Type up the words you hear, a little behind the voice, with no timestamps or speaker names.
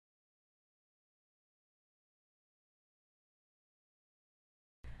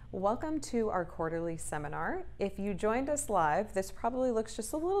Welcome to our quarterly seminar. If you joined us live, this probably looks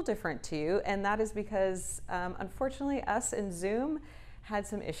just a little different to you, and that is because unfortunately us and Zoom had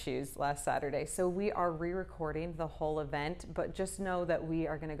some issues last Saturday. So we are re-recording the whole event, but just know that we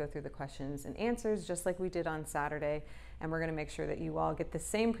are going to go through the questions and answers just like we did on Saturday, and we're going to make sure that you all get the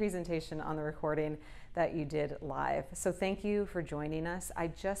same presentation on the recording that you did live. So thank you for joining us. I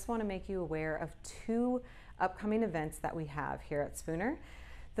just want to make you aware of two upcoming events that we have here at Spooner.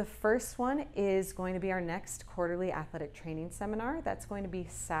 The first one is going to be our next quarterly athletic training seminar. That's going to be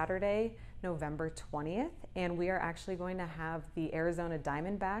Saturday, November 20th, and we are actually going to have the Arizona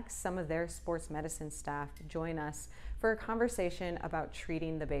Diamondbacks, some of their sports medicine staff, join us for a conversation about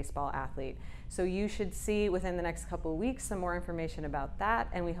treating the baseball athlete. So you should see within the next couple of weeks some more information about that,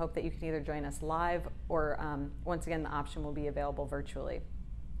 and we hope that you can either join us live or once again, the option will be available virtually.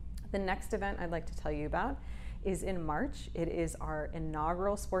 The next event I'd like to tell you about is in March. It is our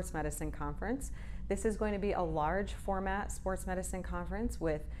inaugural sports medicine conference. This is going to be a large format sports medicine conference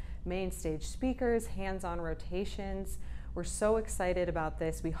with main stage speakers, hands-on rotations. We're so excited about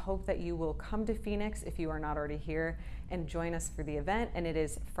this. We hope that you will come to Phoenix if you are not already here and join us for the event. And it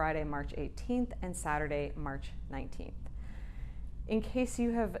is Friday, March 18th and Saturday, March 19th. In case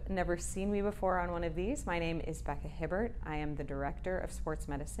you have never seen me before on one of these, my name is Rebekah Hibbert. I am the Director of Sports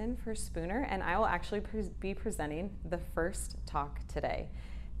Medicine for Spooner, and I will actually be presenting the first talk today.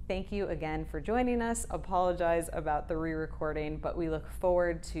 Thank you again for joining us. Apologize about the re-recording, but we look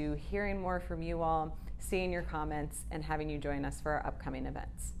forward to hearing more from you all, seeing your comments, and having you join us for our upcoming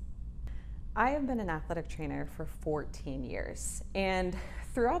events. I have been an athletic trainer for 14 years, and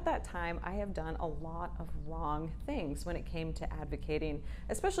throughout that time, I have done a lot of wrong things when it came to advocating,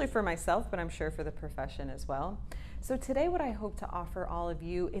 especially for myself, but I'm sure for the profession as well. So today, what I hope to offer all of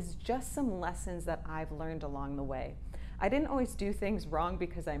you is just some lessons that I've learned along the way. I didn't always do things wrong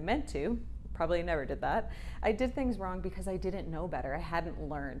because I meant to. Probably never did that. I did things wrong because I didn't know better. I hadn't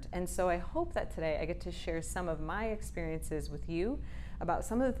learned. And so I hope that today I get to share some of my experiences with you about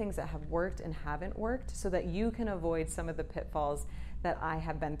some of the things that have worked and haven't worked so that you can avoid some of the pitfalls that I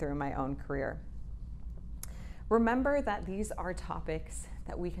have been through in my own career. Remember that these are topics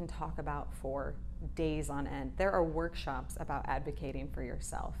that we can talk about for days on end. There are workshops about advocating for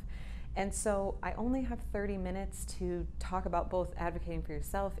yourself. And so I only have 30 minutes to talk about both advocating for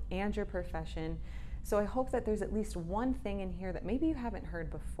yourself and your profession. So I hope that there's at least one thing in here that maybe you haven't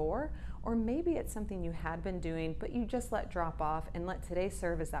heard before, or maybe it's something you had been doing, but you just let drop off, and let today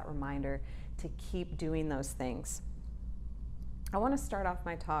serve as that reminder to keep doing those things. I want to start off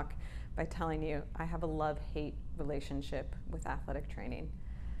my talk by telling you I have a love-hate relationship with athletic training.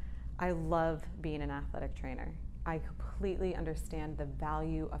 I love being an athletic trainer. I completely understand the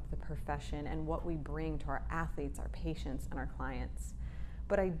value of the profession and what we bring to our athletes, our patients, and our clients.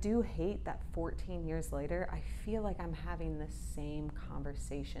 But I do hate that 14 years later, I feel like I'm having the same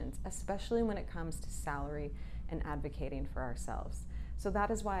conversations, especially when it comes to salary and advocating for ourselves. So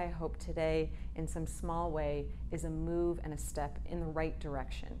that is why I hope today, in some small way, is a move and a step in the right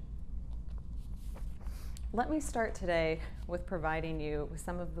direction. Let me start today with providing you with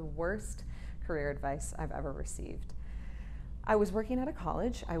some of the worst career advice I've ever received. I was working at a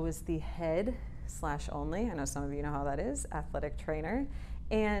college. I was the head/only, I know some of you know how that is, athletic trainer,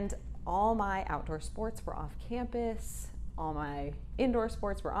 and all my outdoor sports were off campus, all my indoor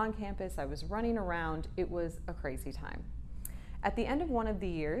sports were on campus. I was running around. It was a crazy time. At the end of one of the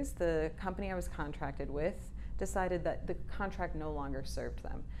years, the company I was contracted with decided that the contract no longer served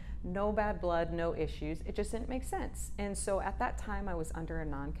them. No bad blood, no issues, it just didn't make sense. And so at that time I was under a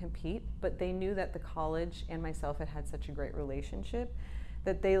non-compete, but they knew that the college and myself had had such a great relationship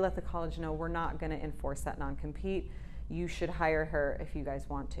that they let the college know, we're not gonna enforce that non-compete. You should hire her if you guys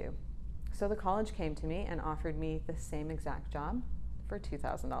want to. So the college came to me and offered me the same exact job for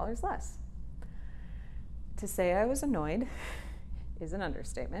 $2,000 less. To say I was annoyed is an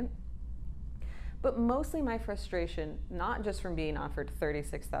understatement. But mostly my frustration, not just from being offered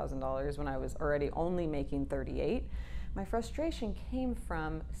 $36,000 when I was already only making $38,000, my frustration came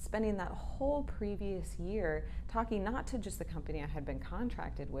from spending that whole previous year talking not to just the company I had been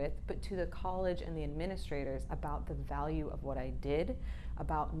contracted with, but to the college and the administrators about the value of what I did,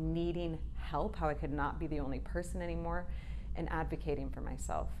 about needing help, how I could not be the only person anymore, and advocating for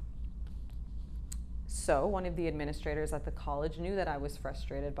myself. So one of the administrators at the college knew that I was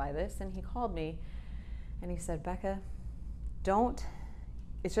frustrated by this, and he called me and he said, Becca,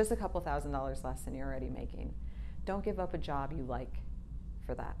 it's just a couple $1,000s less than you're already making. Don't give up a job you like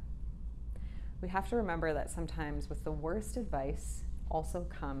for that. We have to remember that sometimes with the worst advice also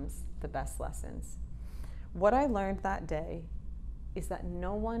comes the best lessons. What I learned that day is that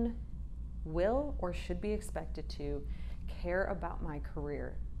no one will or should be expected to care about my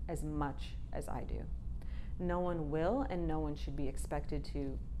career as much as I do. No one will and no one should be expected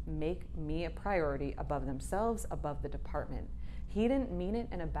to make me a priority above themselves, above the department. He didn't mean it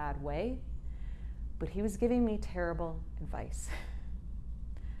in a bad way, but he was giving me terrible advice.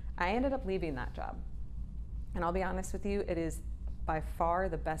 I ended up leaving that job. And I'll be honest with you, it is by far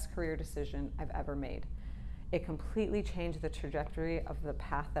the best career decision I've ever made. It completely changed the trajectory of the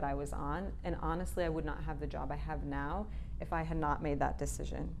path that I was on. And honestly, I would not have the job I have now if I had not made that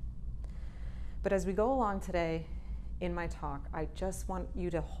decision. But as we go along today in my talk, I just want you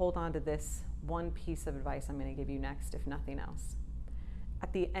to hold on to this one piece of advice I'm going to give you next, if nothing else.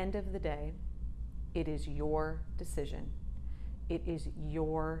 At the end of the day, it is your decision. It is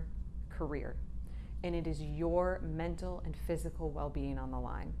your career. And it is your mental and physical well-being on the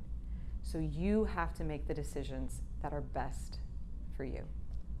line. So you have to make the decisions that are best for you.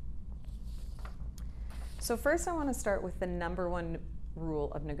 So first I want to start with the number one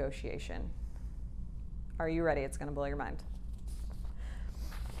rule of negotiation. Are you ready? It's going to blow your mind.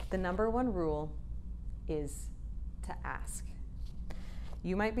 The number one rule is to ask.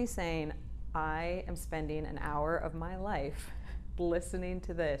 You might be saying, I am spending an hour of my life listening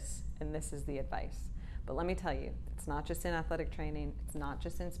to this, and this is the advice. But let me tell you, it's not just in athletic training, it's not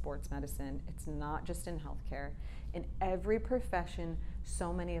just in sports medicine, it's not just in healthcare. In every profession,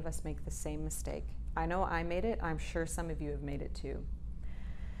 so many of us make the same mistake. I know I made it, I'm sure some of you have made it too.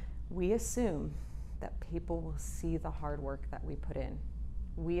 We assume that people will see the hard work that we put in.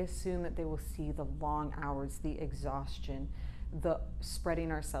 We assume that they will see the long hours, the exhaustion, the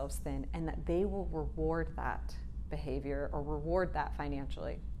spreading ourselves thin, and that they will reward that behavior or reward that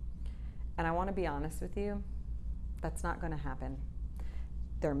financially. And I want to be honest with you, that's not going to happen.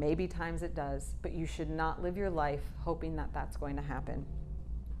 There may be times it does, but you should not live your life hoping that that's going to happen.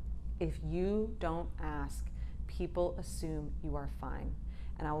 If you don't ask, people assume you are fine.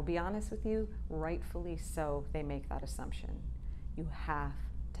 And I will be honest with you, rightfully so, they make that assumption. You have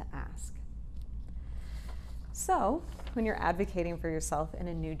to ask. So, when you're advocating for yourself in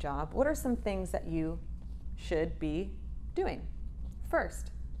a new job, what are some things that you should be doing? First,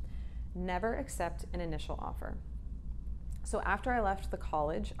 never accept an initial offer. So after I left the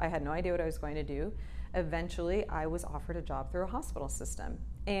college, I had no idea what I was going to do. Eventually, I was offered a job through a hospital system.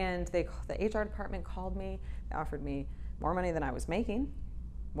 And the HR department called me. They offered me more money than I was making,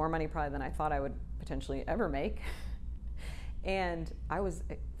 more money probably than I thought I would potentially ever make. And I was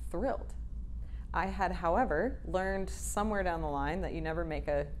thrilled. I had, however, learned somewhere down the line that you never make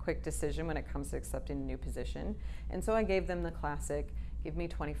a quick decision when it comes to accepting a new position. And so I gave them the classic, give me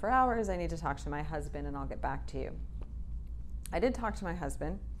 24 hours, I need to talk to my husband and I'll get back to you. I did talk to my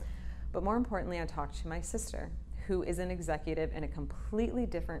husband, but more importantly, I talked to my sister, who is an executive in a completely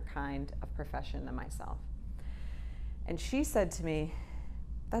different kind of profession than myself. And she said to me,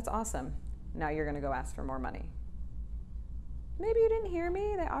 that's awesome. Now you're going to go ask for more money. Maybe you didn't hear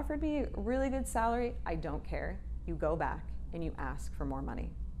me. They offered me a really good salary. I don't care. You go back and you ask for more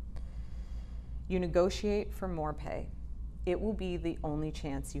money. You negotiate for more pay. It will be the only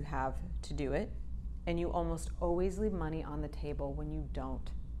chance you have to do it. And you almost always leave money on the table when you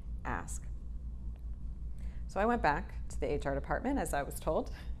don't ask. So I went back to the HR department as I was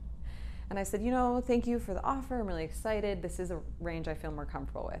told. And I said, thank you for the offer. I'm really excited. This is a range I feel more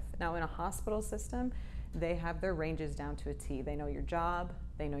comfortable with. Now in a hospital system, they have their ranges down to a T. They know your job,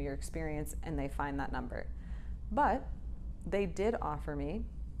 they know your experience, and they find that number. But they did offer me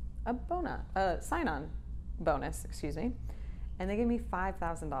a sign-on bonus, and they gave me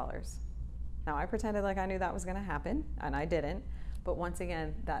 $5,000. Now I pretended like I knew that was gonna happen, and I didn't. But once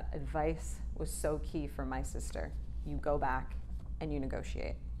again, that advice was so key from my sister. You go back and you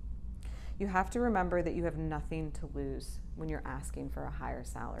negotiate. You have to remember that you have nothing to lose when you're asking for a higher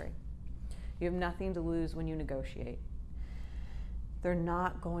salary. You have nothing to lose when you negotiate. They're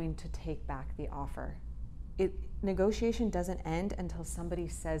not going to take back the offer. Negotiation doesn't end until somebody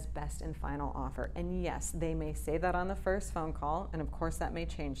says best and final offer. And yes, they may say that on the first phone call, and of course that may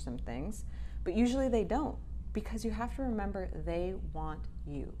change some things, but usually they don't, because you have to remember they want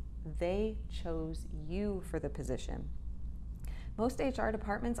you. They chose you for the position. Most HR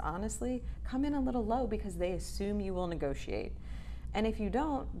departments, honestly, come in a little low because they assume you will negotiate. And if you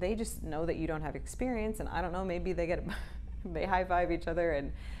don't, they just know that you don't have experience, and I don't know, maybe they high-five each other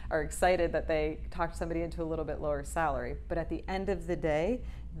and are excited that they talked somebody into a little bit lower salary. But at the end of the day,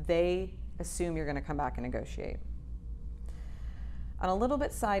 they assume you're going to come back and negotiate. On a little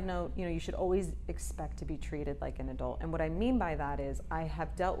bit side note, you should always expect to be treated like an adult. And what I mean by that is I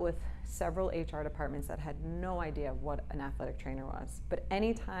have dealt with several HR departments that had no idea what an athletic trainer was. But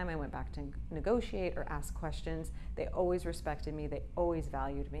anytime I went back to negotiate or ask questions, they always respected me, they always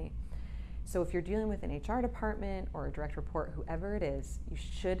valued me. So if you're dealing with an HR department or a direct report, whoever it is, you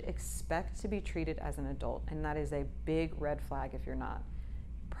should expect to be treated as an adult. And that is a big red flag if you're not.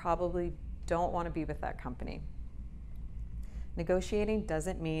 Probably don't want to be with that company. Negotiating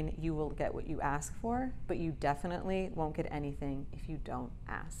doesn't mean you will get what you ask for, but you definitely won't get anything if you don't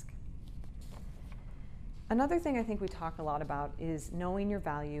ask. Another thing I think we talk a lot about is knowing your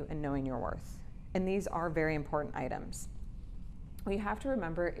value and knowing your worth. And these are very important items. What you have to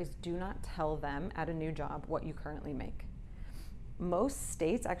remember is do not tell them at a new job what you currently make. Most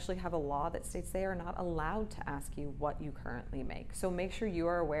states actually have a law that states they are not allowed to ask you what you currently make. So make sure you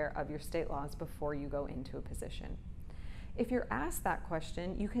are aware of your state laws before you go into a position. If you're asked that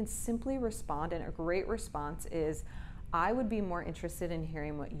question, you can simply respond, and a great response is, I would be more interested in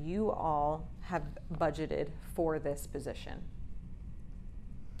hearing what you all have budgeted for this position.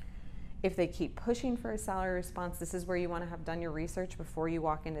 If they keep pushing for a salary response, this is where you want to have done your research before you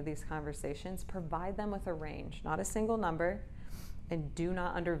walk into these conversations. Provide them with a range, not a single number, and do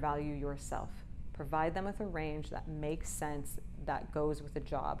not undervalue yourself. Provide them with a range that makes sense, that goes with the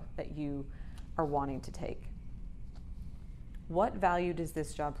job that you are wanting to take. What value does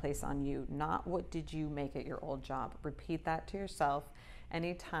this job place on you? Not what did you make at your old job. Repeat that to yourself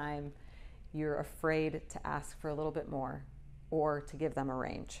anytime you're afraid to ask for a little bit more or to give them a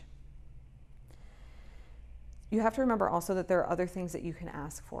range. You have to remember also that there are other things that you can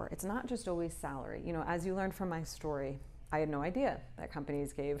ask for. It's not just always salary. As you learned from my story, I had no idea that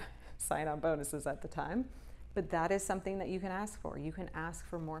companies gave sign-on bonuses at the time. But that is something that you can ask for. You can ask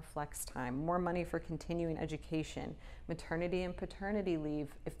for more flex time, more money for continuing education, maternity and paternity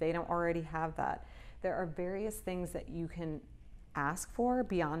leave if they don't already have that. There are various things that you can ask for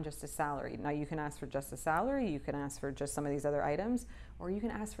beyond just a salary. Now you can ask for just a salary, you can ask for just some of these other items, or you can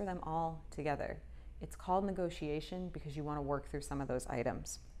ask for them all together. It's called negotiation because you want to work through some of those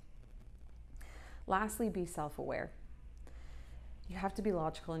items. Lastly, be self-aware. You have to be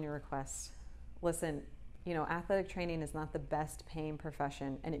logical in your request. Listen, athletic training is not the best paying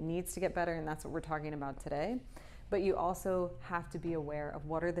profession, and it needs to get better, and that's what we're talking about today. But you also have to be aware of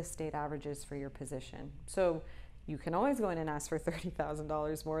what are the state averages for your position. So you can always go in and ask for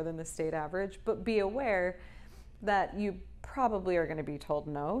 $30,000 more than the state average, but be aware that you probably are going to be told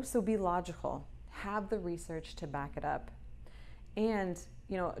no, so be logical. Have the research to back it up. And,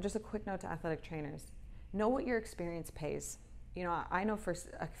 just a quick note to athletic trainers, know what your experience pays. I know for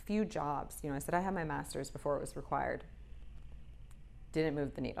a few jobs, I said I had my master's before it was required. Didn't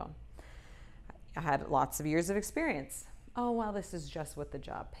move the needle. I had lots of years of experience. Oh, well, this is just what the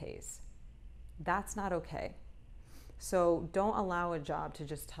job pays. That's not okay. So don't allow a job to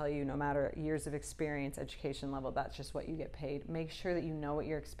just tell you no matter years of experience, education level, that's just what you get paid. Make sure that you know what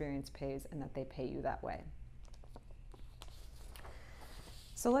your experience pays and that they pay you that way.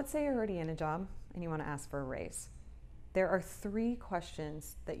 So let's say you're already in a job and you want to ask for a raise. There are 3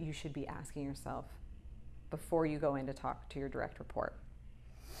 questions that you should be asking yourself before you go in to talk to your direct report.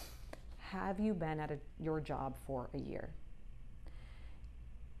 Have you been at your job for a year?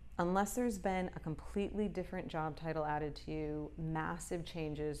 Unless there's been a completely different job title added to you, massive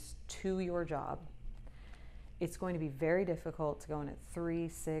changes to your job, it's going to be very difficult to go in at 3,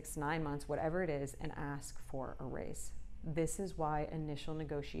 6, 9 months, whatever it is, and ask for a raise. This is why initial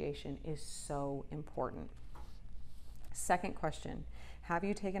negotiation is so important. Second question, have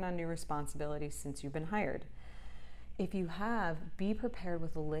you taken on new responsibilities since you've been hired? If you have, be prepared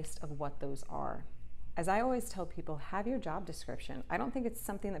with a list of what those are. As I always tell people, have your job description. I don't think it's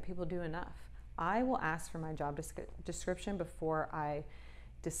something that people do enough. I will ask for my job description before I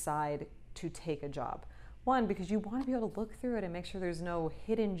decide to take a job. One, because you want to be able to look through it and make sure there's no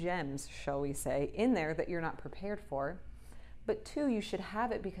hidden gems, shall we say, in there that you're not prepared for. But 2, you should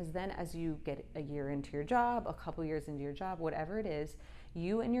have it because then as you get a year into your job, a couple years into your job, whatever it is,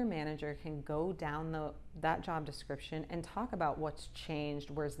 you and your manager can go down that job description and talk about what's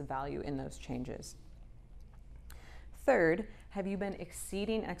changed, where's the value in those changes. Third, have you been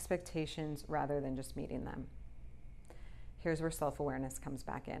exceeding expectations rather than just meeting them? Here's where self-awareness comes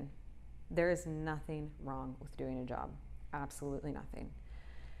back in. There is nothing wrong with doing a job, absolutely nothing.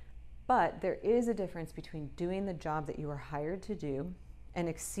 But there is a difference between doing the job that you were hired to do and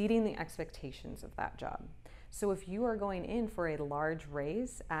exceeding the expectations of that job. So if you are going in for a large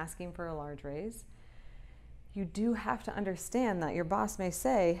raise, asking for a large raise, you do have to understand that your boss may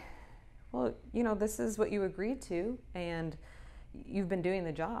say, well, this is what you agreed to, and you've been doing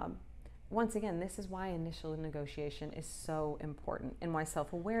the job. Once again, this is why initial negotiation is so important and why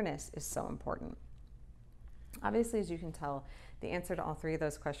self-awareness is so important. Obviously, as you can tell, the answer to all three of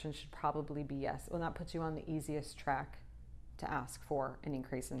those questions should probably be yes. Well, that puts you on the easiest track to ask for an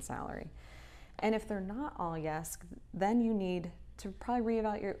increase in salary. And if they're not all yes, then you need to probably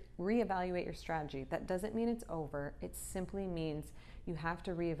reevaluate your strategy. That doesn't mean it's over. It simply means you have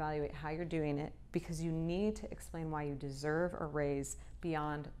to reevaluate how you're doing it, because you need to explain why you deserve a raise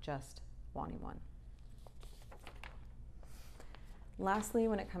beyond just wanting one. Lastly,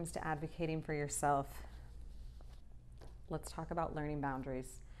 when it comes to advocating for yourself, let's talk about learning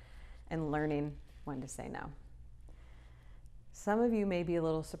boundaries and learning when to say no. Some of you may be a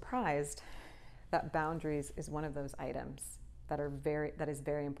little surprised that boundaries is one of those items that is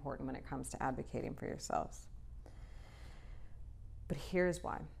very important when it comes to advocating for yourselves. But here's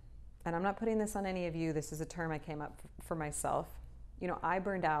why. And I'm not putting this on any of you. This is a term I came up for myself. You know, I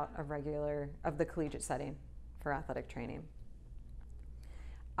burned out of the collegiate setting for athletic training.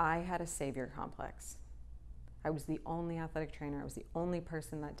 I had a savior complex. I was the only athletic trainer. I was the only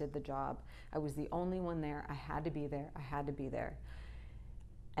person that did the job. I was the only one there. I had to be there. I had to be there.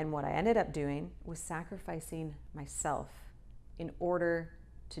 And what I ended up doing was sacrificing myself in order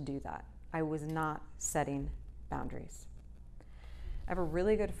to do that. I was not setting boundaries. I have a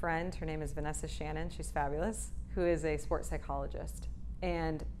really good friend. Her name is Vanessa Shannon. She's fabulous, who is a sports psychologist.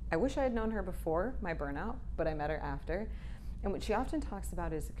 And I wish I had known her before my burnout, but I met her after. And what she often talks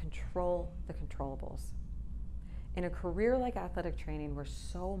about is control the controllables. In a career like athletic training, where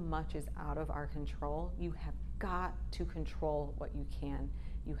so much is out of our control, you have got to control what you can.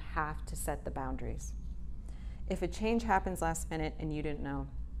 You have to set the boundaries. If a change happens last minute and you didn't know,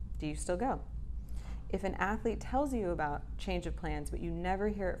 do you still go? If an athlete tells you about change of plans, but you never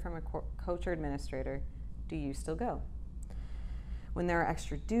hear it from a coach or administrator, do you still go? When there are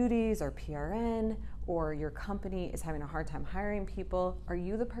extra duties or PRN, or your company is having a hard time hiring people, are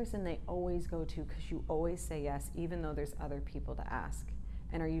you the person they always go to because you always say yes, even though there's other people to ask?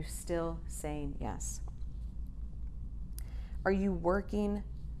 And are you still saying yes? Are you working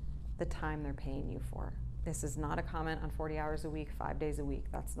the time they're paying you for? This is not a comment on 40 hours a week, 5 days a week.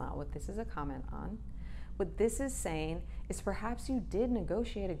 That's not what this is a comment on. What this is saying is perhaps you did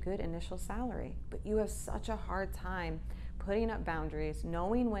negotiate a good initial salary, but you have such a hard time putting up boundaries,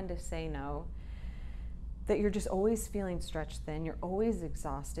 knowing when to say no, that you're just always feeling stretched thin, you're always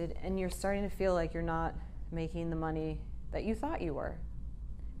exhausted, and you're starting to feel like you're not making the money that you thought you were.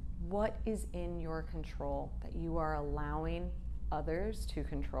 What is in your control that you are allowing others to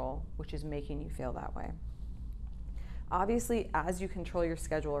control, which is making you feel that way? Obviously, as you control your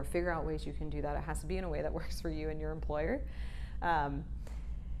schedule or figure out ways you can do that, it has to be in a way that works for you and your employer.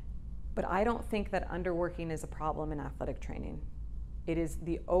 But I don't think that underworking is a problem in athletic training. It is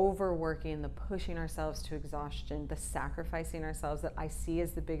the overworking, the pushing ourselves to exhaustion, the sacrificing ourselves that I see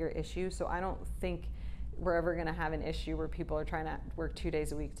as the bigger issue. So I don't think we're ever going to have an issue where people are trying to work 2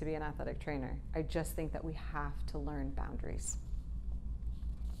 days a week to be an athletic trainer. I just think that we have to learn boundaries.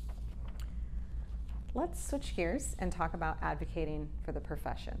 Let's switch gears and talk about advocating for the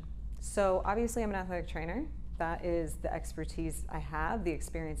profession. So obviously I'm an athletic trainer. That is the expertise I have, the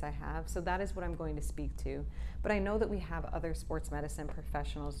experience I have. So that is what I'm going to speak to. But I know that we have other sports medicine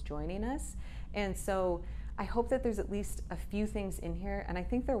professionals joining us. And so I hope that there's at least a few things in here, and I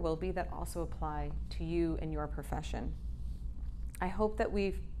think there will be, that also apply to you and your profession. I hope that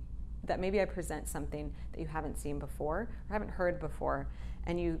maybe I present something that you haven't seen before or haven't heard before,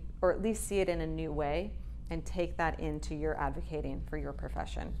 or at least see it in a new way and take that into your advocating for your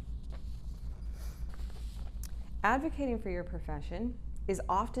profession. Advocating for your profession is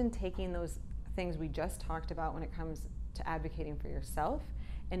often taking those things we just talked about when it comes to advocating for yourself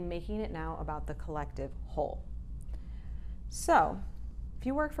and making it now about the collective whole. So, if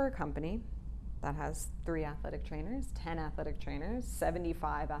you work for a company that has 3 athletic trainers, 10 athletic trainers,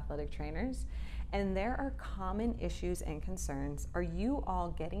 75 athletic trainers, and there are common issues and concerns, are you all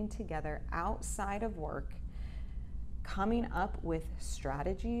getting together outside of work, coming up with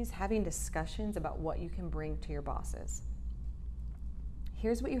strategies, having discussions about what you can bring to your bosses?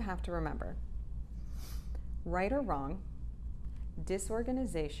 Here's what you have to remember. Right or wrong,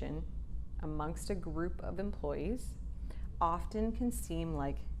 disorganization amongst a group of employees often can seem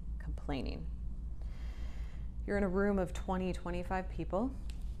like complaining. You're in a room of 20, 25 people.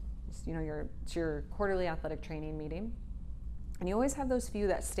 It's your quarterly athletic training meeting, and you always have those few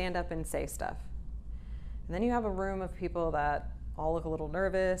that stand up and say stuff. And then you have a room of people that all look a little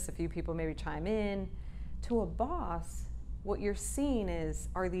nervous, a few people maybe chime in. To a boss, what you're seeing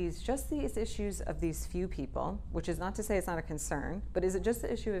are these issues of these few people, which is not to say it's not a concern, but is it just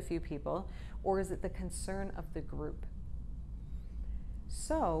the issue of a few people, or is it the concern of the group?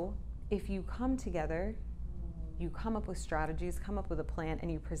 So if you come together, you come up with strategies, come up with a plan,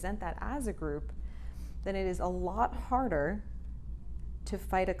 and you present that as a group, then it is a lot harder to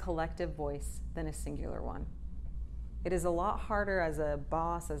fight a collective voice than a singular one. It is a lot harder as a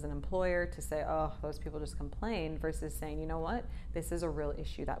boss, as an employer, to say, oh, those people just complain, versus saying, you know what, this is a real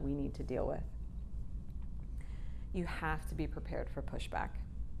issue that we need to deal with. You have to be prepared for pushback.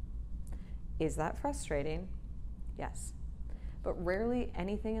 Is that frustrating? Yes. But rarely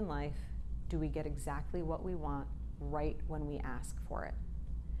anything in life do we get exactly what we want right when we ask for it.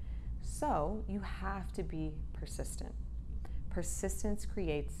 So you have to be persistent. Persistence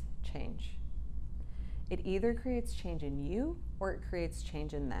creates change. It either creates change in you or it creates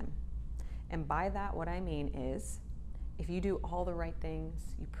change in them. And by that, what I mean is, if you do all the right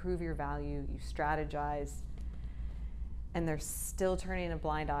things, you prove your value, you strategize, and they're still turning a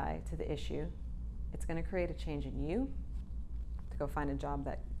blind eye to the issue, it's going to create a change in you to go find a job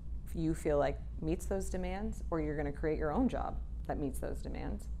that you feel like meets those demands, or you're going to create your own job that meets those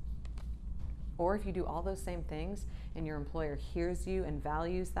demands. Or if you do all those same things and your employer hears you and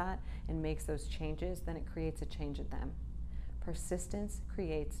values that and makes those changes, then it creates a change in them. Persistence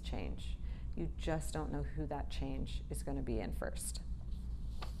creates change. You just don't know who that change is going to be in first.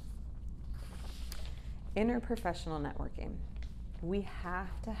 Interprofessional networking. We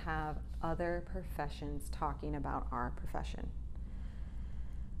have to have other professions talking about our profession.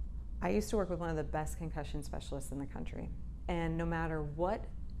 I used to work with one of the best concussion specialists in the country, and no matter what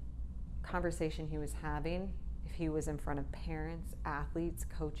conversation he was having, if he was in front of parents, athletes,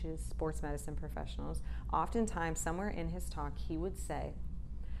 coaches, sports medicine professionals, oftentimes somewhere in his talk he would say,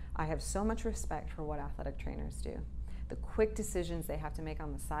 I have so much respect for what athletic trainers do. The quick decisions they have to make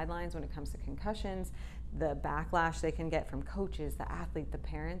on the sidelines when it comes to concussions, the backlash they can get from coaches, the athlete, the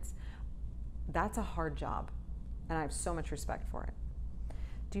parents, that's a hard job, and I have so much respect for it.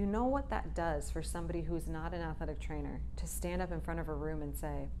 Do you know what that does for somebody who's not an athletic trainer to stand up in front of a room and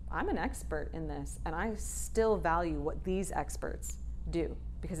say, I'm an expert in this, and I still value what these experts do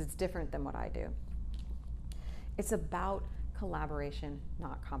because it's different than what I do? It's about collaboration,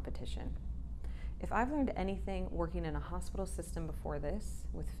 not competition. If I've learned anything working in a hospital system before this,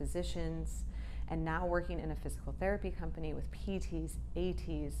 with physicians, and now working in a physical therapy company with PTs,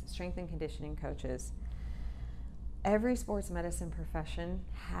 ATs, strength and conditioning coaches, every sports medicine profession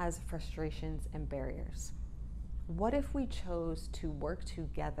has frustrations and barriers. What if we chose to work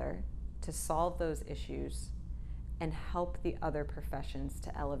together to solve those issues and help the other professions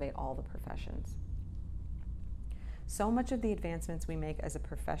to elevate all the professions? So much of the advancements we make as a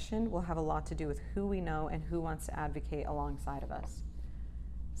profession will have a lot to do with who we know and who wants to advocate alongside of us.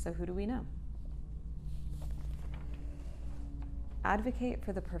 So who do we know? Advocate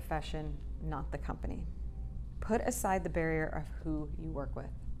for the profession, not the company. Put aside the barrier of who you work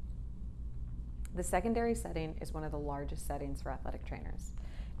with. The secondary setting is one of the largest settings for athletic trainers.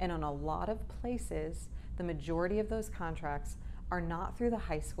 And in a lot of places, the majority of those contracts are not through the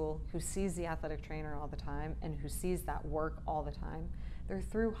high school who sees the athletic trainer all the time and who sees that work all the time. They're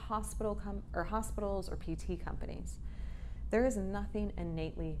through hospitals or PT companies. There is nothing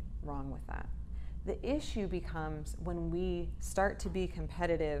innately wrong with that. The issue becomes when we start to be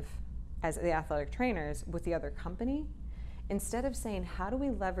competitive as the athletic trainers with the other company, instead of saying, how do we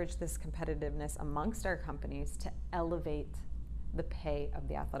leverage this competitiveness amongst our companies to elevate the pay of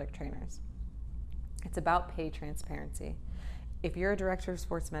the athletic trainers? It's about pay transparency. If you're a director of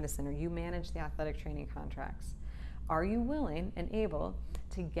sports medicine or you manage the athletic training contracts, are you willing and able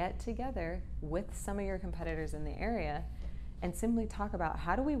to get together with some of your competitors in the area and simply talk about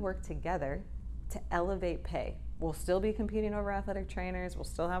how do we work together to elevate pay? We'll still be competing over athletic trainers, we'll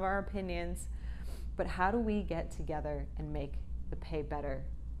still have our opinions, but how do we get together and make the pay better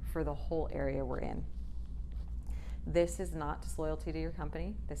for the whole area we're in? This is not disloyalty to your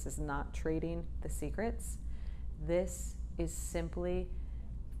company. This is not trading the secrets. This is simply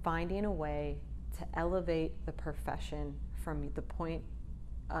finding a way to elevate the profession from the point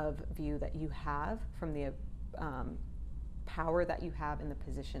of view that you have, from the power that you have in the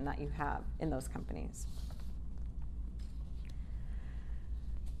position that you have in those companies.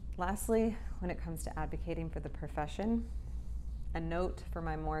 Lastly, when it comes to advocating for the profession, a note for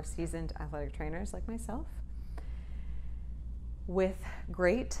my more seasoned athletic trainers like myself: with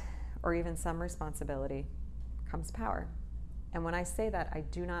great or even some responsibility comes power. And when I say that, I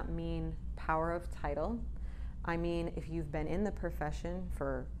do not mean power of title. I mean, if you've been in the profession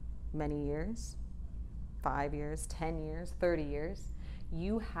for many years, 5 years, 10 years, 30 years,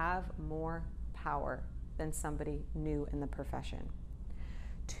 you have more power than somebody new in the profession.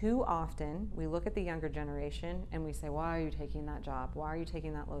 Too often, we look at the younger generation and we say, why are you taking that job? Why are you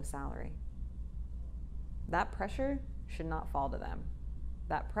taking that low salary? That pressure should not fall to them.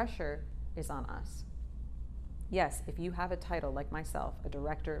 That pressure is on us. Yes, if you have a title like myself, a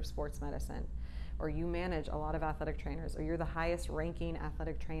director of sports medicine, or you manage a lot of athletic trainers, or you're the highest ranking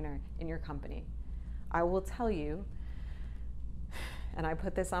athletic trainer in your company, I will tell you, and I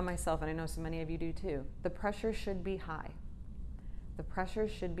put this on myself, and I know so many of you do too, the pressure should be high. The pressure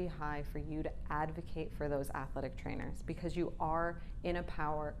should be high for you to advocate for those athletic trainers because you are in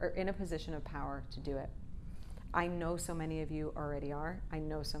a position of power to do it. I know so many of you already are. I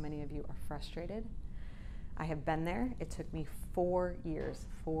know so many of you are frustrated. I have been there. It took me 4 years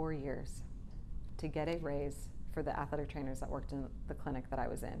to get a raise for the athletic trainers that worked in the clinic that I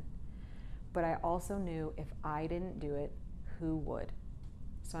was in. But I also knew if I didn't do it, who would?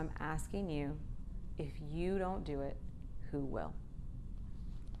 So I'm asking you, if you don't do it, who will?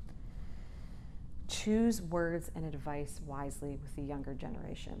 Choose words and advice wisely with the younger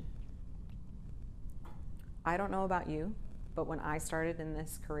generation. I don't know about you, but when I started in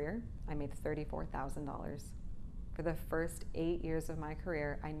this career, I made $34,000. For the first 8 years of my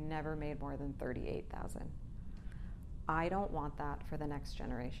career, I never made more than $38,000. I don't want that for the next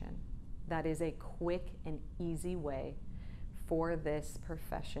generation. That is a quick and easy way for this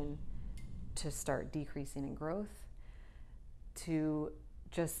profession to start decreasing in growth, to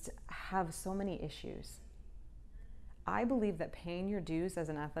just have so many issues. I believe that paying your dues as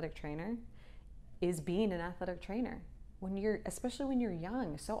an athletic trainer is being an athletic trainer. Especially when you're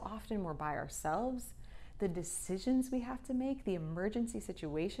young, so often we're by ourselves. The decisions we have to make, the emergency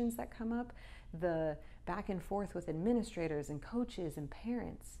situations that come up, the back and forth with administrators and coaches and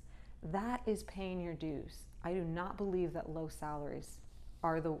parents, that is paying your dues. I do not believe that low salaries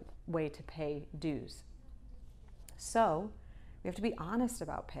are the way to pay dues. So we have to be honest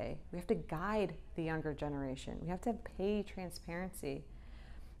about pay. We have to guide the younger generation. We have to have pay transparency.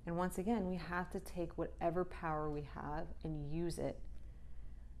 And once again, we have to take whatever power we have and use it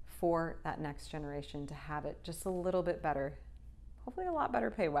for that next generation to have it just a little bit better, hopefully a lot better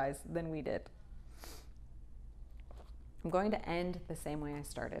pay-wise than we did. I'm going to end the same way I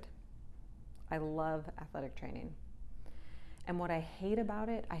started. I love athletic training. And what I hate about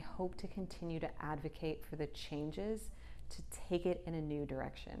it, I hope to continue to advocate for the changes to take it in a new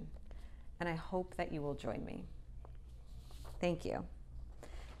direction. And I hope that you will join me. Thank you.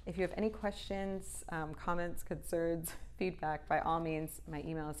 If you have any questions, comments, concerns, feedback, by all means, my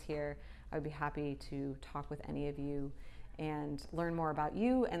email is here. I would be happy to talk with any of you and learn more about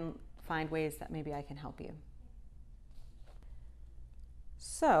you and find ways that maybe I can help you.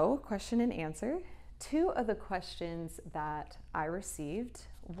 So, question and answer. 2 of the questions that I received,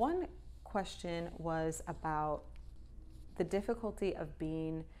 one question was about the difficulty of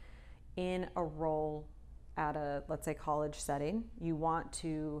being in a role at a, let's say, college setting. You want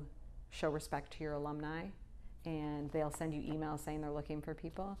to show respect to your alumni and they'll send you emails saying they're looking for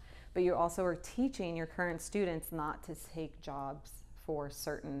people, but you also are teaching your current students not to take jobs for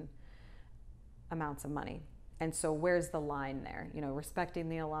certain amounts of money. And so where's the line there? You know, respecting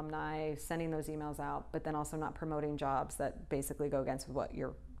the alumni, sending those emails out, but then also not promoting jobs that basically go against what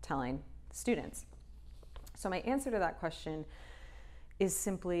you're telling students. So my answer to that question is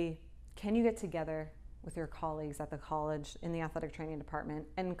simply, can you get together with your colleagues at the college in the athletic training department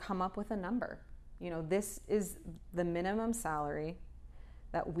and come up with a number? You know, this is the minimum salary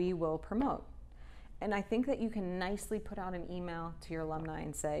that we will promote. And I think that you can nicely put out an email to your alumni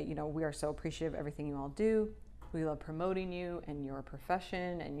and say, you know, we are so appreciative of everything you all do. We love promoting you and your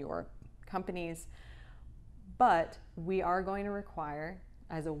profession and your companies. But we are going to require,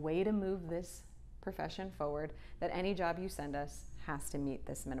 as a way to move this profession forward, that any job you send us has to meet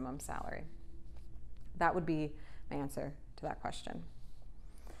this minimum salary. That would be my answer to that question.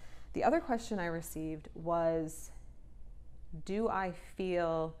 The other question I received was, do I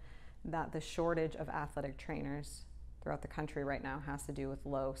feel that the shortage of athletic trainers throughout the country right now has to do with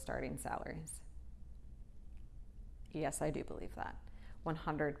low starting salaries? Yes, I do believe that,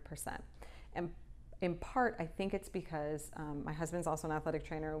 100%. And in part, I think it's because my husband's also an athletic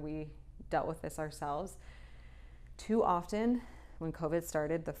trainer. We dealt with this ourselves. Too often, when COVID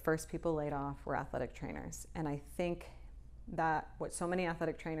started, the first people laid off were athletic trainers. And I think that what so many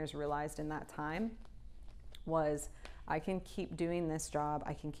athletic trainers realized in that time was, I can keep doing this job,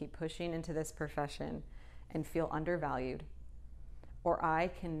 I can keep pushing into this profession and feel undervalued, or I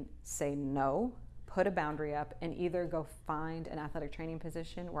can say no, put a boundary up, and either go find an athletic training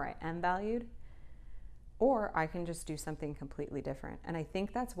position where I am valued, or I can just do something completely different. And I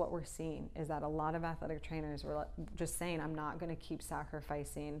think that's what we're seeing, is that a lot of athletic trainers were just saying, I'm not going to keep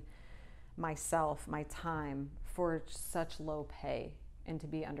sacrificing myself, my time for such low pay and to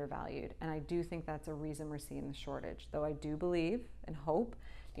be undervalued. And I do think that's a reason we're seeing the shortage, though I do believe and hope,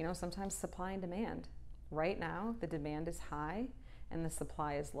 sometimes supply and demand. Right now, the demand is high and the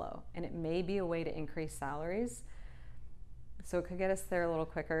supply is low. And it may be a way to increase salaries, so it could get us there a little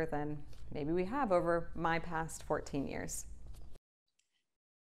quicker than maybe we have over my past 14 years.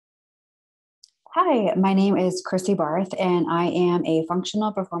 Hi, my name is Chrissy Barth, and I am a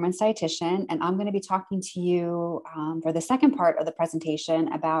functional performance dietitian, and I'm going to be talking to you for the second part of the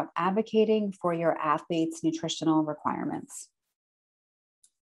presentation about advocating for your athletes' nutritional requirements.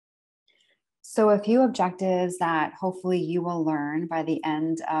 So a few objectives that hopefully you will learn by the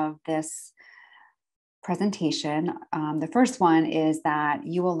end of this presentation. The first one is that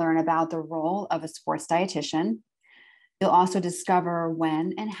you will learn about the role of a sports dietitian. You'll also discover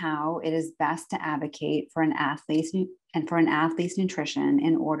when and how it is best to advocate for an athlete's nutrition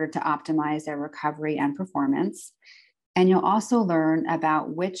in order to optimize their recovery and performance. And you'll also learn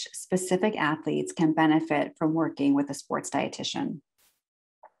about which specific athletes can benefit from working with a sports dietitian.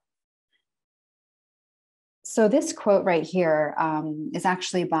 So this quote right here is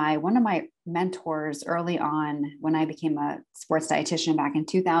actually by one of my mentors early on when I became a sports dietitian back in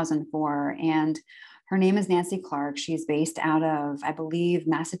 2004. And her name is Nancy Clark. She's based out of, I believe,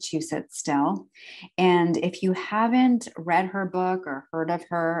 Massachusetts still. And if you haven't read her book or heard of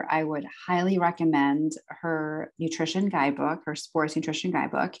her, I would highly recommend her nutrition guidebook, her sports nutrition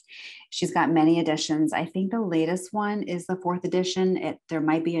guidebook. She's got many editions. I think the latest one is the 4th edition. There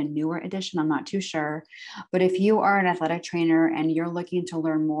might be a newer edition, I'm not too sure. But if you are an athletic trainer and you're looking to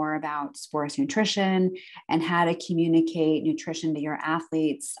learn more about sports nutrition and how to communicate nutrition to your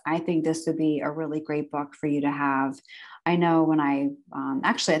athletes, I think this would be a really great book for you to have. I know when I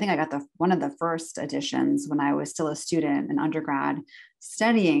think I got one of the first editions when I was still a student in undergrad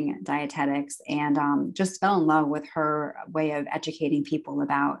studying dietetics, and just fell in love with her way of educating people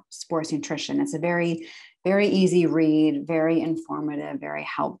about sports nutrition. It's a very, very easy read, very informative, very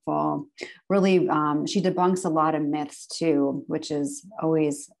helpful. Really, she debunks a lot of myths too, which is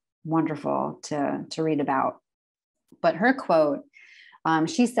always wonderful to read about. But her quote,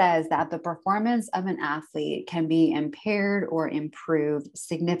 she says that the performance of an athlete can be impaired or improved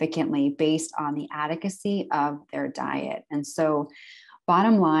significantly based on the adequacy of their diet. And so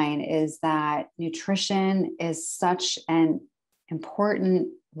bottom line is that nutrition is such an important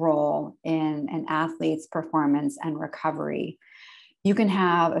role in an athlete's performance and recovery. You can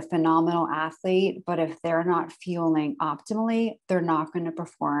have a phenomenal athlete, but if they're not fueling optimally, they're not going to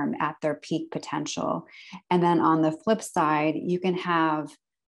perform at their peak potential. And then on the flip side, you can have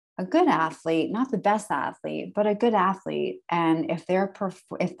a good athlete, not the best athlete, but a good athlete. And if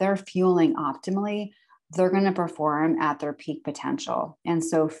they're fueling optimally, they're going to perform at their peak potential. And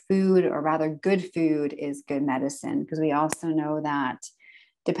so food, or rather good food, is good medicine, because we also know that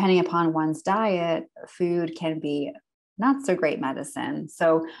depending upon one's diet, food can be not so great medicine.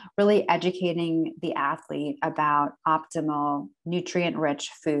 So really educating the athlete about optimal nutrient-rich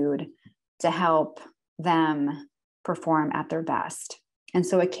food to help them perform at their best. And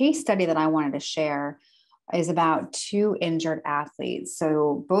so a case study that I wanted to share is about 2 injured athletes.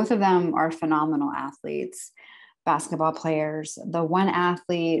 So both of them are phenomenal athletes, basketball players. The one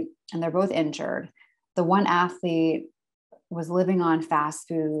athlete, and they're both injured. The one athlete was living on fast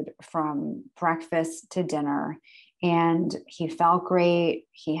food from breakfast to dinner, and he felt great.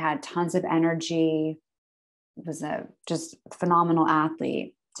 He had tons of energy. He was a just phenomenal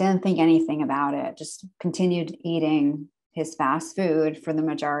athlete. Didn't think anything about it. Just continued eating his fast food for the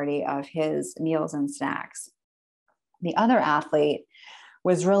majority of his meals and snacks. The other athlete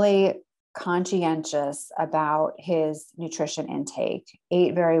was really conscientious about his nutrition intake,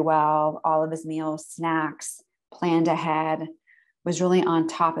 ate very well, all of his meals, snacks, planned ahead, was really on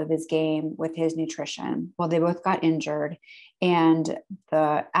top of his game with his nutrition. Well, they both got injured, and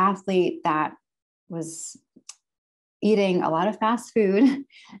the athlete that was eating a lot of fast food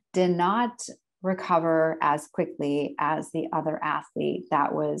did not recover as quickly as the other athlete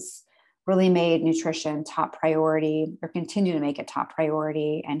that was really made nutrition top priority, or continued to make it top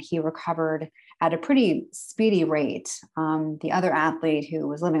priority. And he recovered at a pretty speedy rate. The other athlete, who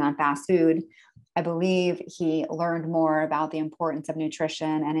was living on fast food, I believe he learned more about the importance of nutrition,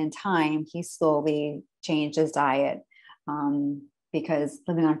 and in time, he slowly changed his diet, because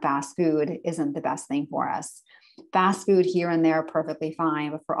living on fast food isn't the best thing for us. Fast food here and there, perfectly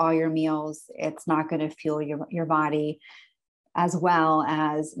fine, but for all your meals, it's not going to fuel your body as well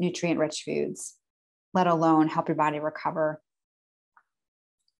as nutrient-rich foods. let alone help your body recover.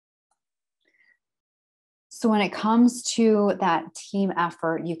 So when it comes to that team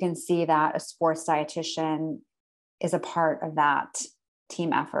effort, you can see that a sports dietitian is a part of that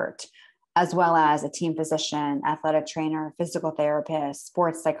team effort, as well as a team physician, athletic trainer, physical therapist,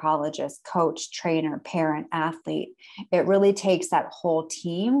 sports psychologist, coach, trainer, parent, athlete. It really takes that whole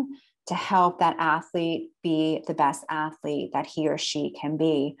team to help that athlete be the best athlete that he or she can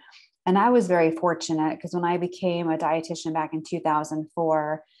be. And I was very fortunate because when I became a dietitian back in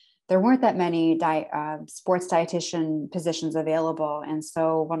 2004, there weren't that many sports dietitian positions available. And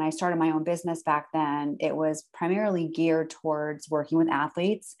so when I started my own business back then, it was primarily geared towards working with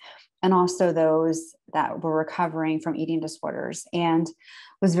athletes and also those that were recovering from eating disorders. And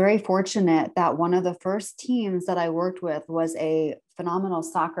was very fortunate that one of the first teams that I worked with was a phenomenal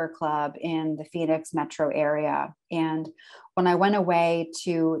soccer club in the Phoenix metro area. And when I went away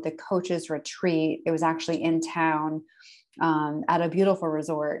to the coaches retreat, it was actually in town at a beautiful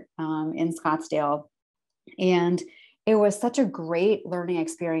resort in Scottsdale. And it was such a great learning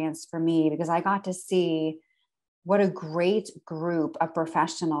experience for me because I got to see what a great group of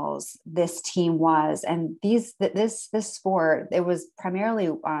professionals this team was. And this sport, it was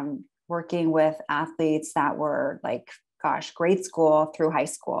primarily working with athletes that were like, grade school through high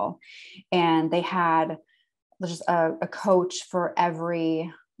school. And they had just a coach for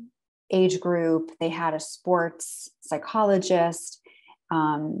every age group. They had a sports psychologist,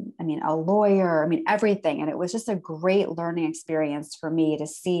 a lawyer, everything. And it was just a great learning experience for me to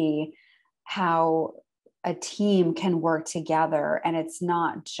see how a team can work together. And it's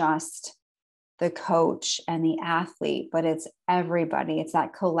not just the coach and the athlete, but it's everybody. It's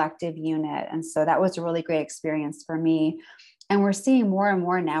that collective unit. And so that was a really great experience for me. And we're seeing more and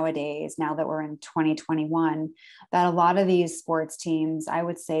more nowadays, now that we're in 2021, that a lot of these sports teams, I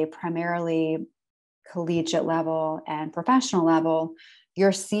would say primarily collegiate level and professional level,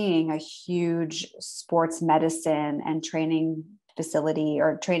 you're seeing a huge sports medicine and training facility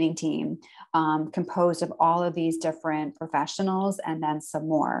or training team composed of all of these different professionals and then some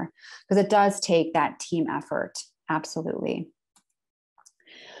more, because it does take that team effort. Absolutely.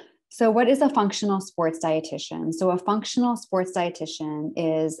 So what is a functional sports dietitian? So a functional sports dietitian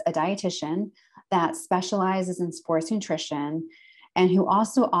is a dietitian that specializes in sports nutrition and who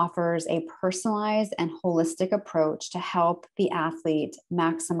also offers a personalized and holistic approach to help the athlete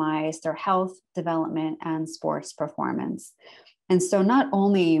maximize their health, development, and sports performance. And so not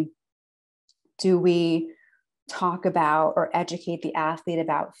only do we talk about or educate the athlete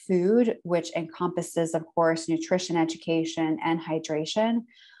about food, which encompasses, of course, nutrition education and hydration,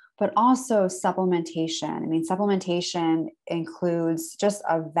 but also supplementation. Supplementation includes just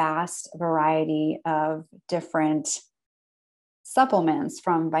a vast variety of different supplements,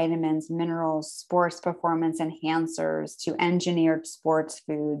 from vitamins, minerals, sports performance enhancers to engineered sports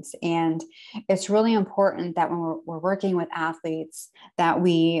foods. And it's really important that when we're working with athletes that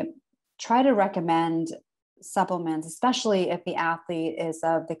we try to recommend supplements, especially if the athlete is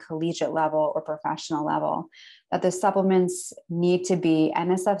of the collegiate level or professional level, that the supplements need to be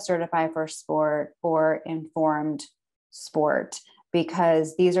NSF certified for sport or informed sport,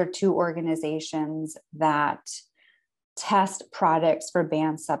 because these are two organizations that test products for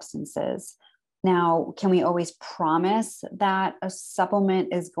banned substances. Now, can we always promise that a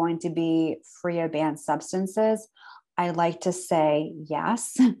supplement is going to be free of banned substances? I like to say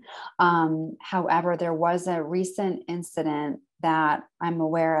yes. However, there was a recent incident that I'm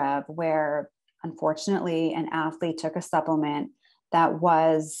aware of where, unfortunately, an athlete took a supplement that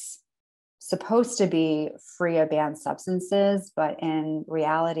was supposed to be free of banned substances, but in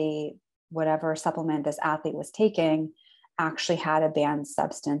reality, whatever supplement this athlete was taking actually had a banned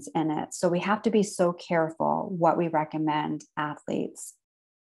substance in it. So we have to be so careful what we recommend to athletes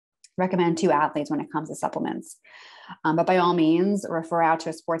when it comes to supplements. But by all means, refer out to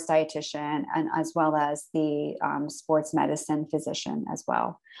a sports dietitian and as well as the sports medicine physician as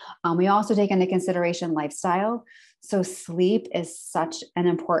well. We also take into consideration lifestyle. So sleep is such an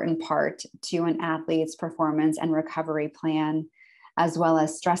important part to an athlete's performance and recovery plan, as well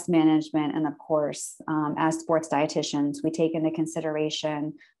as stress management. And of course, as sports dietitians, we take into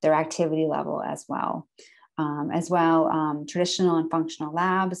consideration their activity level as well. Traditional and functional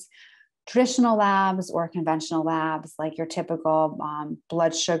labs. Traditional labs or conventional labs, like your typical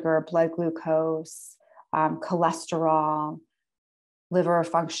blood sugar, blood glucose, cholesterol, liver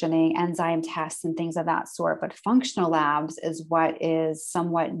functioning, enzyme tests, and things of that sort. But functional labs is what is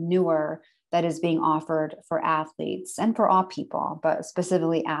somewhat newer that is being offered for athletes and for all people, but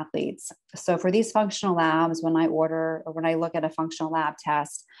specifically athletes. So for these functional labs, when I order or when I look at a functional lab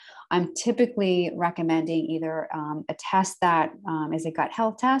test, I'm typically recommending either a test that is a gut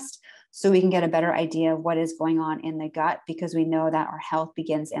health test, so we can get a better idea of what is going on in the gut, because we know that our health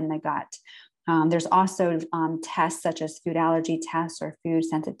begins in the gut. There's also tests such as food allergy tests or food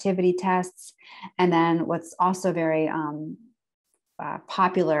sensitivity tests. And then what's also very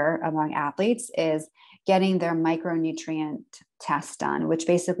popular among athletes is getting their micronutrient test done, which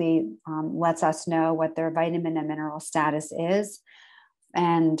basically lets us know what their vitamin and mineral status is.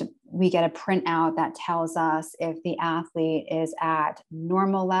 And we get a printout that tells us if the athlete is at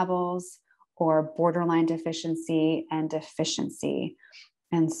normal levels or borderline deficiency and deficiency.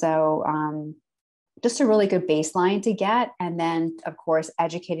 And so just a really good baseline to get. And then, of course,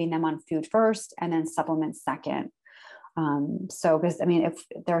 educating them on food first and then supplements second. Because I mean, if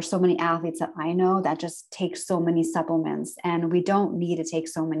there are so many athletes that I know that just take so many supplements, and we don't need to take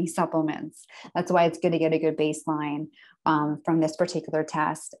so many supplements. That's why it's good to get a good baseline from this particular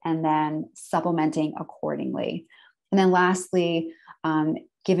test, and then supplementing accordingly. And then lastly,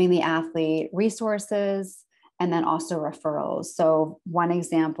 giving the athlete resources and then also referrals. So one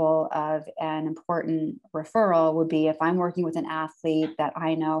example of an important referral would be if I'm working with an athlete that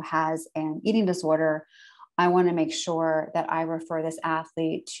I know has an eating disorder, I want to make sure that I refer this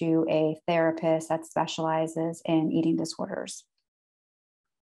athlete to a therapist that specializes in eating disorders.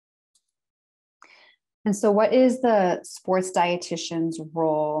 And so what is the sports dietitian's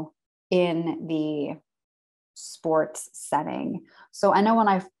role in the sports setting? So I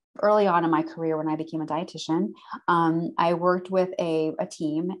know early on in my career, when I became a dietitian, I worked with a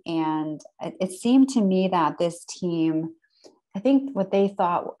team, and it seemed to me that this team, I think what they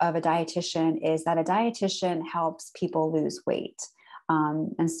thought of a dietitian is that a dietitian helps people lose weight.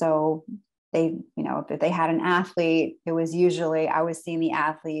 And so they, if they had an athlete, it was usually, I was seeing the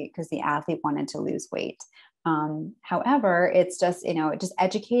athlete because the athlete wanted to lose weight. However, it's just, just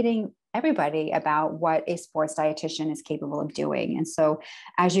educating everybody about what a sports dietitian is capable of doing. And so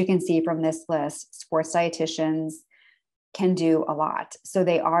as you can see from this list, sports dietitians can do a lot. So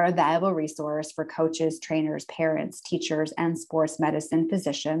they are a valuable resource for coaches, trainers, parents, teachers, and sports medicine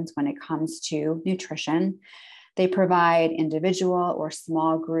physicians when it comes to nutrition. They provide individual or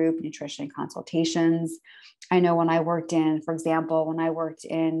small group nutrition consultations. I know when I worked in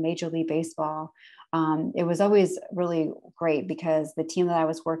Major League Baseball, it was always really great because the team that I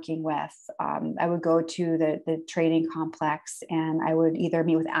was working with, I would go to the training complex, and I would either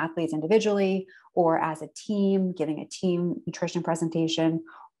meet with athletes individually or as a team, giving a team nutrition presentation,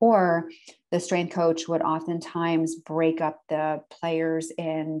 or the strength coach would oftentimes break up the players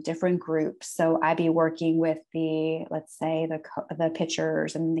in different groups. So I'd be working with let's say the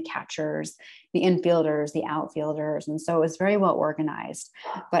pitchers and the catchers, the infielders, the outfielders. And so it was very well organized.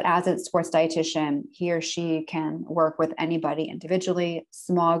 But as a sports dietitian, he or she can work with anybody individually,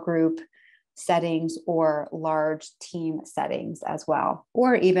 small group settings or large team settings as well,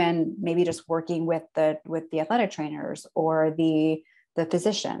 or even maybe just working with the athletic trainers or the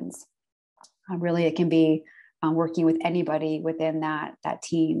physicians. Really, it can be working with anybody within that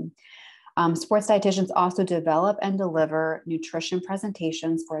team. Sports dietitians also develop and deliver nutrition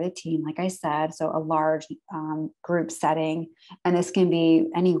presentations for the team, like I said, so a large group setting. And this can be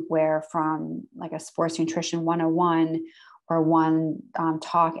anywhere from like a sports nutrition 101 or one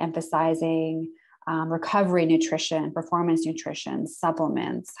talk emphasizing recovery nutrition, performance nutrition,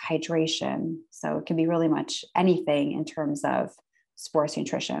 supplements, hydration. So it can be really much anything in terms of sports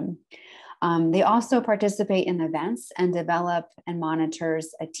nutrition. They also participate in events and develop and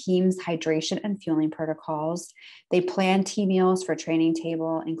monitors a team's hydration and fueling protocols. They plan team meals for training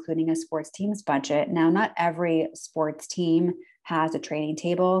table, including a sports team's budget. Now, not every sports team has a training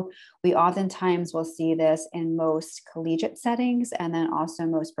table. We oftentimes will see this in most collegiate settings and then also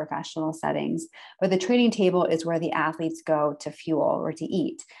most professional settings. But the training table is where the athletes go to fuel or to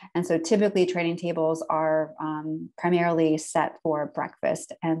eat. And so typically training tables are primarily set for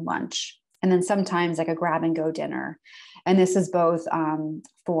breakfast and lunch, and then sometimes like a grab and go dinner. And this is both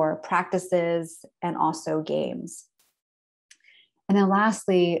for practices and also games. And then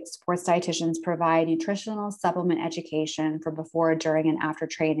lastly, sports dietitians provide nutritional supplement education for before, during, and after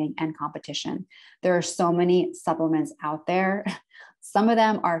training and competition. There are so many supplements out there. Some of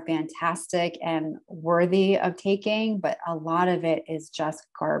them are fantastic and worthy of taking, but a lot of it is just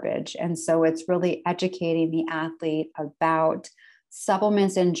garbage. And so it's really educating the athlete about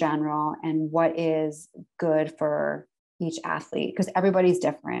supplements in general and what is good for each athlete, because everybody's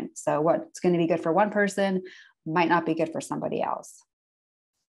different. So what's going to be good for one person might not be good for somebody else.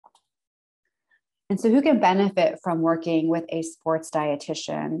 And so who can benefit from working with a sports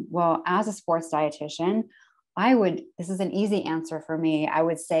dietitian? Well, as a sports dietitian, this is an easy answer for me. I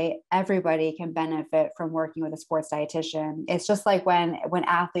would say everybody can benefit from working with a sports dietitian. It's just like when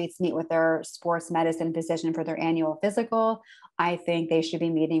athletes meet with their sports medicine physician for their annual physical, I think they should be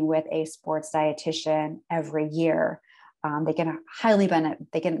meeting with a sports dietitian every year. They can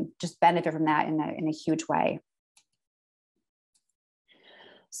they can just benefit from that in a huge way.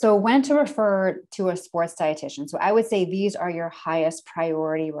 So when to refer to a sports dietitian? So I would say these are your highest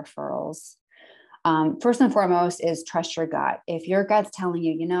priority referrals. First and foremost is trust your gut. If your gut's telling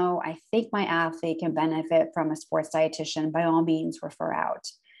you, I think my athlete can benefit from a sports dietitian, by all means, refer out.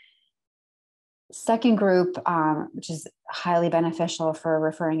 Second group, which is highly beneficial for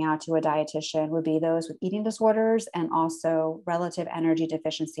referring out to a dietitian, would be those with eating disorders and also relative energy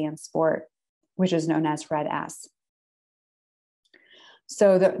deficiency in sport, which is known as RED-S.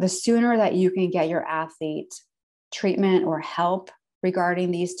 So the sooner that you can get your athlete treatment or help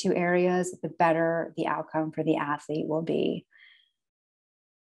regarding these two areas, the better the outcome for the athlete will be.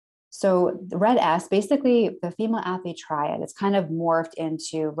 So the RED-S, basically the female athlete triad, it's kind of morphed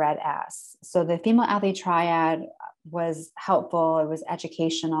into RED-S. So the female athlete triad was helpful, it was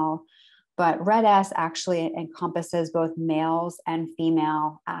educational, but RED-S actually encompasses both males and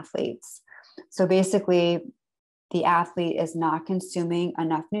female athletes. So basically, the athlete is not consuming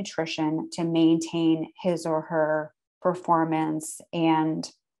enough nutrition to maintain his or her performance and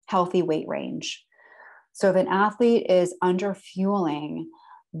healthy weight range. So if an athlete is under fueling,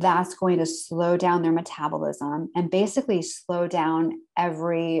 that's going to slow down their metabolism and basically slow down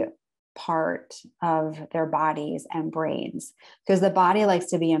every part of their bodies and brains, because the body likes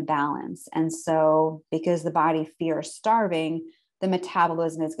to be in balance. And so because the body fears starving, the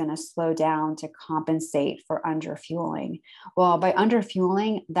metabolism is going to slow down to compensate for underfueling. Well, by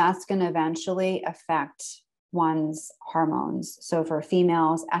underfueling, that's going to eventually affect one's hormones. So for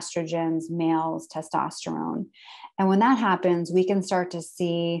females, estrogens, males, testosterone. And when that happens, we can start to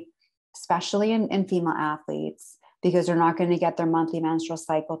see, especially in female athletes, because they're not going to get their monthly menstrual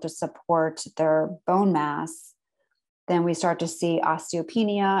cycle to support their bone mass, then we start to see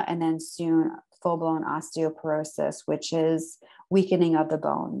osteopenia and then soon full-blown osteoporosis, which is weakening of the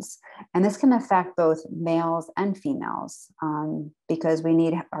bones. And this can affect both males and females because we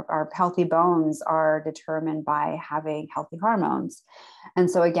need our healthy bones are determined by having healthy hormones.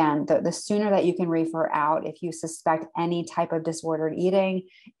 And so again, the sooner that you can refer out, if you suspect any type of disordered eating,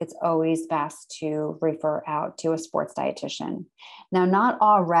 it's always best to refer out to a sports dietitian. Now, not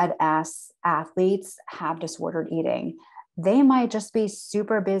all RED-S athletes have disordered eating. They might just be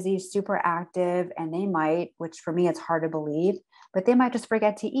super busy, super active, and they might, which for me, it's hard to believe, but they might just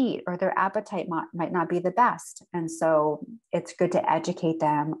forget to eat or their appetite might not be the best. And so it's good to educate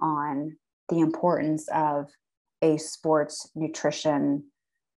them on the importance of a sports nutrition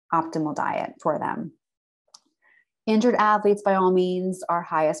optimal diet for them. Injured athletes, by all means, are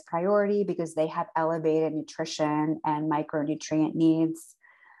highest priority because they have elevated nutrition and micronutrient needs.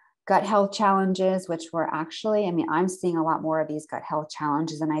 Gut health challenges, which I'm seeing a lot more of these gut health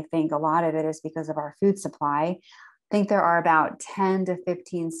challenges. And I think a lot of it is because of our food supply. I think there are about 10 to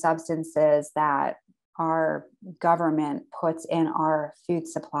 15 substances that our government puts in our food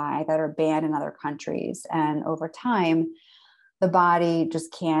supply that are banned in other countries. And over time, the body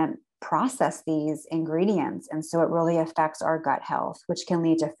just can't process these ingredients. And so it really affects our gut health, which can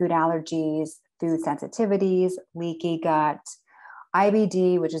lead to food allergies, food sensitivities, leaky gut,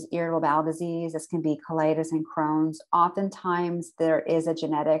 IBD, which is irritable bowel disease. This can be colitis and Crohn's. Oftentimes there is a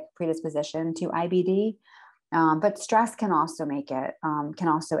genetic predisposition to IBD, but stress can also can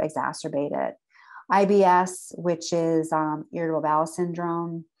also exacerbate it. IBS, which is irritable bowel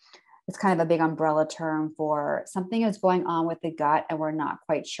syndrome. It's kind of a big umbrella term for something is going on with the gut and we're not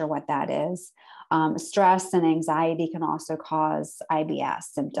quite sure what that is. Stress and anxiety can also cause IBS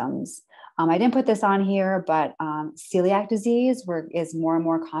symptoms. I didn't put this on here, but celiac disease is more and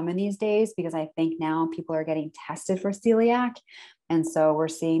more common these days because I think now people are getting tested for celiac. And so we're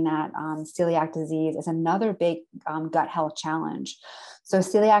seeing that celiac disease is another big gut health challenge. So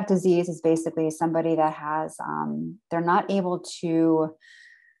celiac disease is basically somebody that has, they're not able to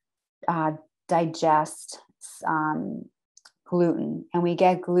digest gluten. And we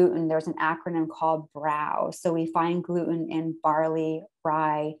get gluten, there's an acronym called BROW. So we find gluten in barley,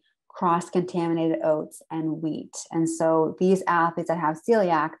 rye, cross-contaminated oats, and wheat. And so these athletes that have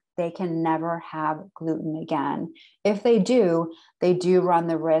celiac, they can never have gluten again. If they do run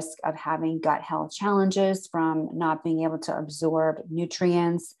the risk of having gut health challenges from not being able to absorb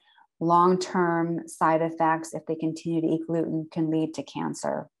nutrients. Long-term side effects, if they continue to eat gluten, can lead to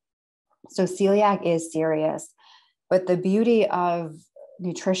cancer. So celiac is serious, but the beauty of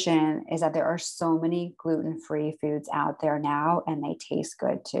nutrition is that there are so many gluten-free foods out there now, and they taste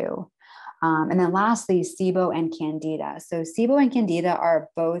good too. And then lastly, SIBO and Candida. So SIBO and Candida are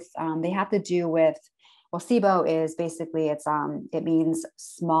both, they have to do with, well, SIBO is basically, it means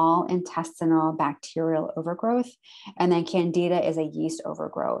small intestinal bacterial overgrowth. And then Candida is a yeast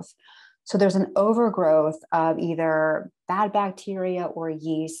overgrowth. So there's an overgrowth of either bad bacteria or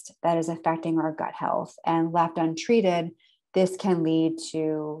yeast that is affecting our gut health, and left untreated, this can lead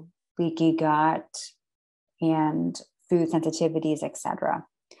to leaky gut and food sensitivities, etc.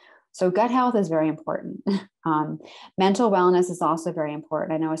 So gut health is very important. Mental wellness is also very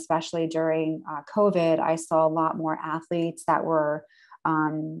important. I know, especially during COVID, I saw a lot more athletes that were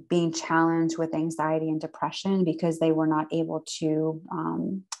being challenged with anxiety and depression because they were not able to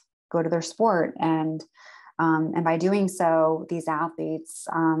go to their sport. And by doing so, these athletes,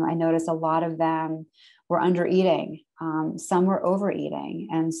 I noticed a lot of them were under eating. Some were overeating.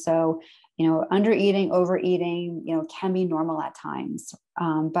 And so, under eating, overeating, can be normal at times.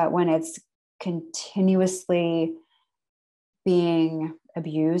 But when it's continuously being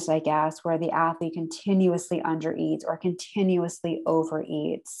abused, I guess, where the athlete continuously undereats or continuously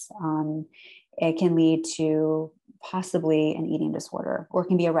overeats, it can lead to possibly an eating disorder, or it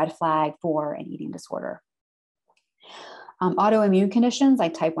can be a red flag for an eating disorder. Autoimmune conditions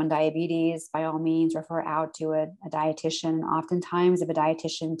like type 1 diabetes, by all means, refer out to a dietitian. Oftentimes, if a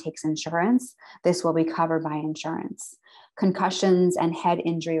dietitian takes insurance, this will be covered by insurance. Concussions and head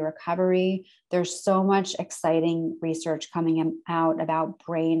injury recovery. There's so much exciting research coming out about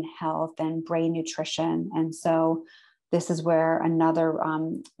brain health and brain nutrition. And so this is where another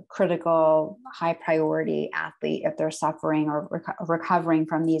critical, high priority athlete, if they're suffering or recovering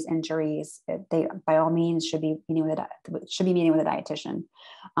from these injuries, they by all means should be meeting with a dietitian,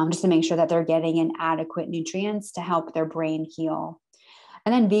 just to make sure that they're getting in adequate nutrients to help their brain heal.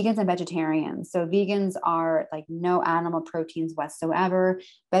 And then vegans and vegetarians. So vegans are like no animal proteins whatsoever.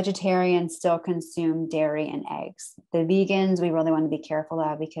 Vegetarians still consume dairy and eggs. The vegans we really want to be careful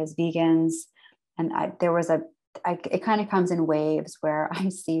of, because vegans, and it kind of comes in waves where I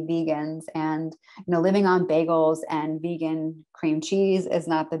see vegans and, living on bagels and vegan cream cheese is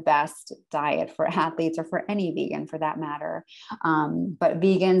not the best diet for athletes, or for any vegan for that matter. But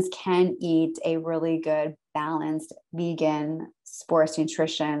vegans can eat a really good, balanced vegan sports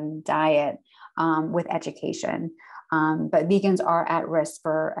nutrition diet with education. But vegans are at risk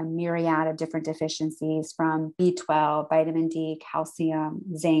for a myriad of different deficiencies, from B12, vitamin D, calcium,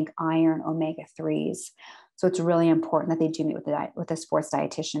 zinc, iron, omega-3s. So it's really important that they do meet with a sports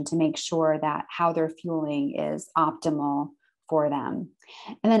dietitian to make sure that how they're fueling is optimal for them.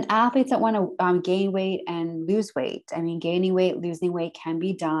 And then athletes that want to gain weight and lose weight. I mean, gaining weight, losing weight can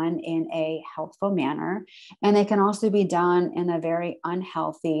be done in a healthful manner, and they can also be done in a very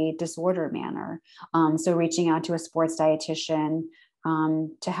unhealthy, disordered manner. So reaching out to a sports dietitian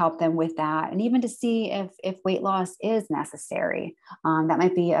to help them with that, and even to see if weight loss is necessary. That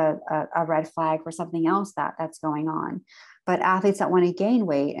might be a red flag for something else that's going on. But athletes that want to gain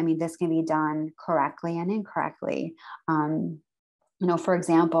weight, I mean, this can be done correctly and incorrectly. For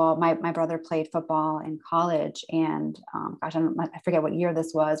example, my brother played football in college, and I forget what year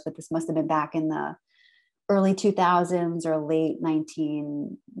this was, but this must have been back in the early 2000s or late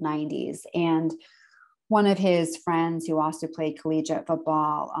 1990s. And one of his friends who also played collegiate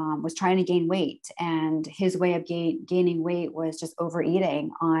football was trying to gain weight. And his way of gaining weight was just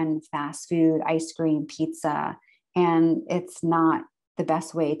overeating on fast food, ice cream, pizza. And it's not the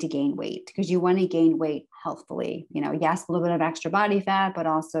best way to gain weight, because you want to gain weight healthfully. Yes, a little bit of extra body fat, but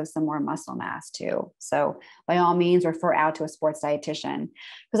also some more muscle mass too. So by all means, refer out to a sports dietitian,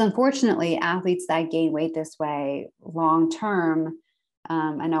 because unfortunately, athletes that gain weight this way long-term,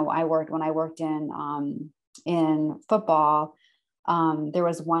 I know when I worked in football, there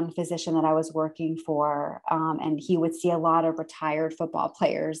was one physician that I was working for, and he would see a lot of retired football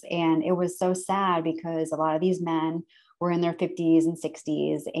players. And it was so sad, because a lot of these men were in their 50s and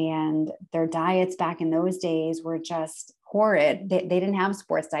 60s, and their diets back in those days were just horrid. They didn't have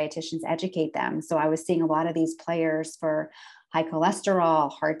sports dietitians educate them. So I was seeing a lot of these players for high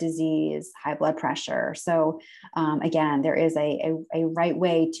cholesterol, heart disease, high blood pressure. So again, there is a right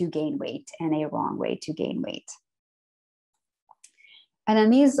way to gain weight and a wrong way to gain weight. And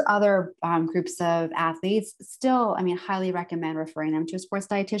then these other groups of athletes, still, highly recommend referring them to a sports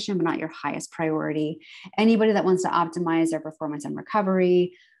dietitian, but not your highest priority. Anybody that wants to optimize their performance and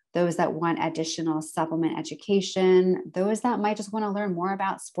recovery, those that want additional supplement education, those that might just want to learn more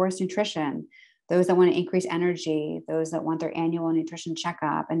about sports nutrition. those that want to increase energy, those that want their annual nutrition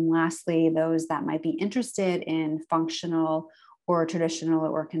checkup, and lastly, those that might be interested in functional or traditional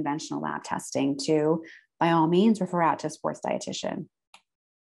or conventional lab testing to, by all means, refer out to a sports dietitian.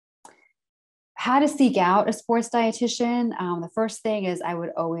 How to seek out a sports dietitian. The first thing is I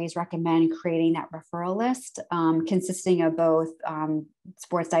would always recommend creating that referral list consisting of both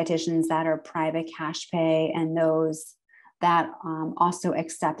sports dietitians that are private cash pay and those that also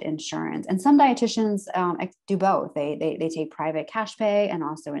accept insurance. And some dietitians do both. They take private cash pay and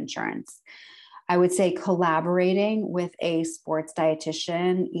also insurance. I would say collaborating with a sports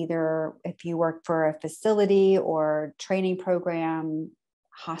dietitian, either if you work for a facility or training program,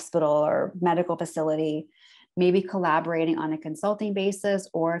 hospital or medical facility, maybe collaborating on a consulting basis,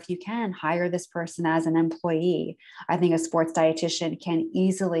 or if you can hire this person as an employee. I think a sports dietitian can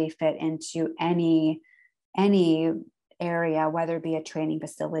easily fit into any area, whether it be a training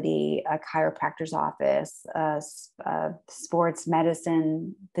facility, a chiropractor's office, a sports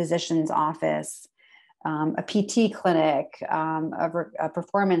medicine physician's office, a PT clinic, a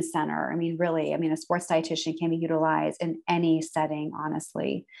performance center. I mean, really, a sports dietitian can be utilized in any setting,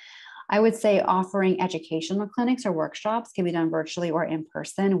 honestly. I would say offering educational clinics or workshops can be done virtually or in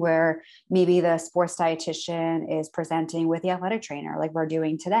person, where maybe the sports dietitian is presenting with the athletic trainer, like we're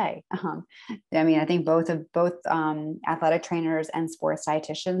doing today. I think both athletic trainers and sports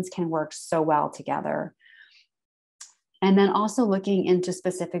dietitians can work so well together. And then also looking into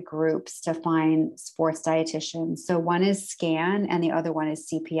specific groups to find sports dietitians. So one is SCAN and the other one is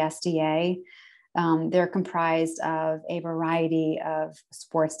CPSDA. They're comprised of a variety of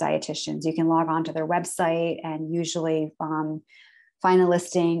sports dietitians. You can log on to their website and usually find a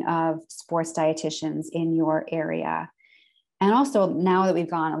listing of sports dietitians in your area. And also now that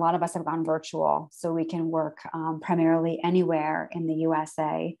a lot of us have gone virtual, so we can work primarily anywhere in the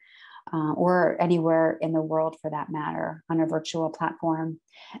USA. Or anywhere in the world for that matter on a virtual platform.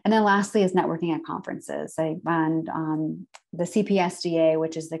 And then lastly is networking at conferences. I found the CPSDA,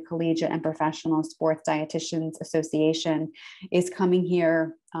 which is the Collegiate and Professional Sports Dietitians Association, is coming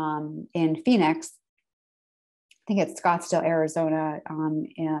here in Phoenix. I think it's Scottsdale, Arizona,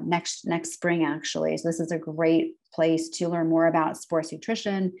 next spring, actually. So this is a great place to learn more about sports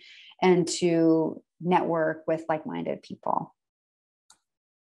nutrition and to network with like-minded people.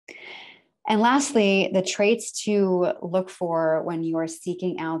 And lastly, the traits to look for when you are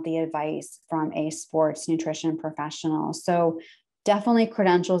seeking out the advice from a sports nutrition professional. So definitely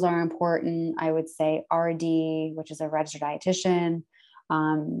credentials are important. I would say RD, which is a registered dietitian,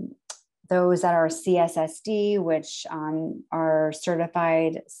 those that are CSSD, which are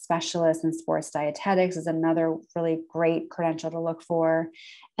certified specialists in sports dietetics, is another really great credential to look for.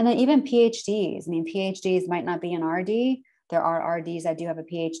 And then even PhDs. PhDs might not be an RD. There are RDs that do have a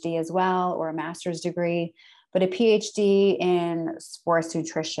PhD as well, or a master's degree, but a PhD in sports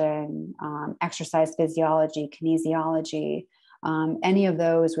nutrition, exercise physiology, kinesiology, any of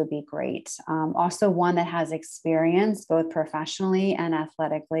those would be great. Also one that has experience both professionally and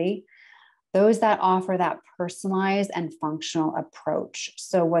athletically. Those that offer that personalized and functional approach.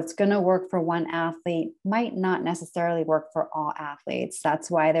 So what's going to work for one athlete might not necessarily work for all athletes.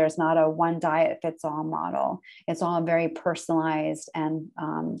 That's why there's not a one diet fits all model. It's all very personalized and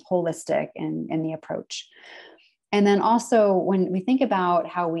holistic in the approach. And then also when we think about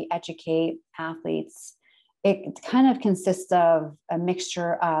how we educate athletes, it kind of consists of a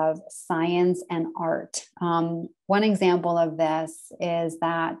mixture of science and art. One example of this is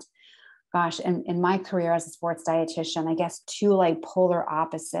that, gosh, in my career as a sports dietitian, I guess two like polar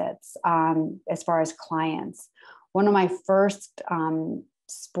opposites as far as clients. One of my first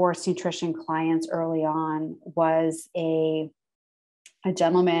sports nutrition clients early on was a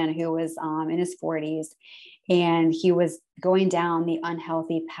gentleman who was in his 40s, and he was going down the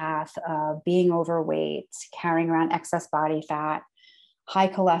unhealthy path of being overweight, carrying around excess body fat, high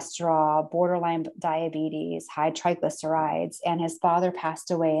cholesterol, borderline diabetes, high triglycerides, and his father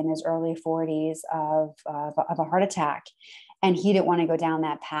passed away in his early 40s of a heart attack. And he didn't want to go down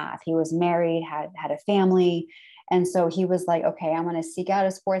that path. He was married, had a family. And so he was like, okay, I'm going to seek out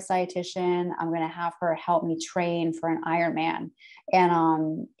a sports dietitian. I'm going to have her help me train for an Ironman.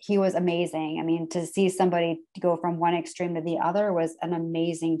 And he was amazing. To see somebody go from one extreme to the other was an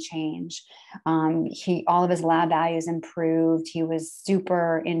amazing change. All of his lab values improved. He was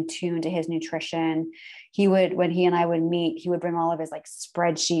super in tune to his nutrition. when he and I would meet, he would bring all of his like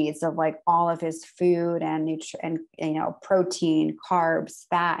spreadsheets of like all of his food and protein, carbs,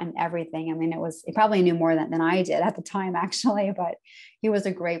 fat, and everything. I mean, he probably knew more than I did at the time, actually, but he was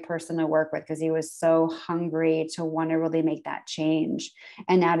a great person to work with because he was so hungry to want to really make that change.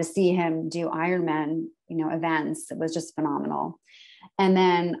 And now to see him do Ironman, events, it was just phenomenal. And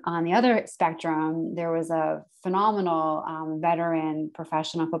then on the other spectrum, there was a phenomenal veteran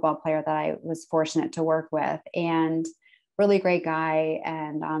professional football player that I was fortunate to work with, and really great guy.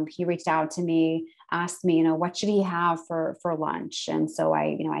 And he reached out to me, asked me, what should he have for lunch? And so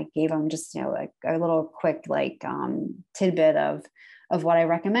I gave him just, a little quick tidbit of what I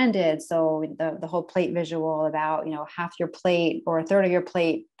recommended. So the whole plate visual about, half your plate or a third of your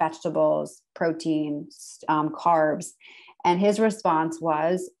plate, vegetables, protein, carbs. And his response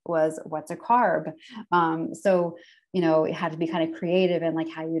was, what's a carb? So, it had to be kind of creative in like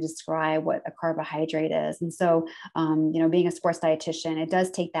how you describe what a carbohydrate is. And so, being a sports dietitian, it does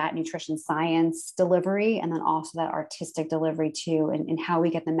take that nutrition science delivery and then also that artistic delivery too, and how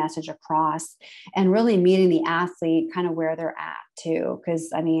we get the message across and really meeting the athlete kind of where they're at too. Cause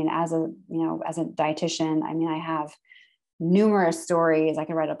I mean, as a dietitian, I have numerous stories. I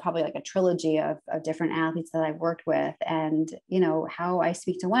could write probably like a trilogy of different athletes that I've worked with. And, how I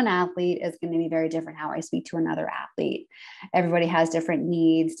speak to one athlete is going to be very different how I speak to another athlete. Everybody has different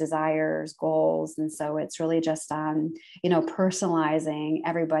needs, desires, goals. And so it's really just, personalizing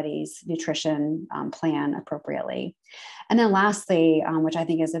everybody's nutrition plan appropriately. And then lastly, which I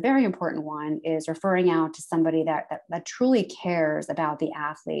think is a very important one, is referring out to somebody that truly cares about the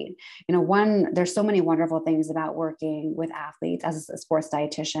athlete. There's so many wonderful things about working with athletes as a sports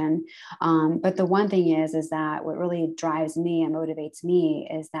dietitian. But the one thing is that what really drives me and motivates me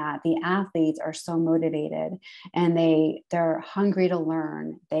is that the athletes are so motivated and they're hungry to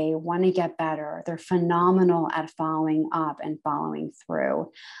learn. They want to get better. They're phenomenal at following up and following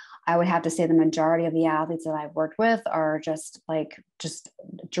through. I would have to say the majority of the athletes that I've worked with are just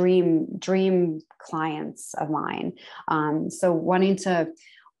dream clients of mine. So wanting to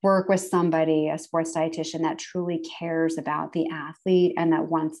work with somebody, a sports dietitian that truly cares about the athlete and that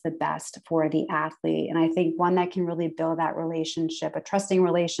wants the best for the athlete. And I think one that can really build that relationship, a trusting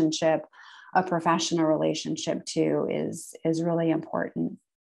relationship, a professional relationship too, is really important.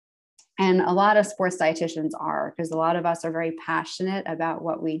 And a lot of sports dietitians are, because a lot of us are very passionate about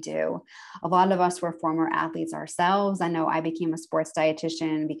what we do. A lot of us were former athletes ourselves. I know I became a sports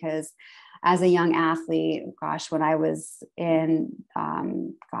dietitian because as a young athlete, when I was in,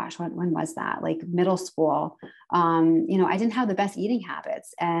 when was that? Like middle school, I didn't have the best eating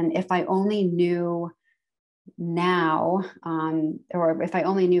habits. And if I only knew now, or if I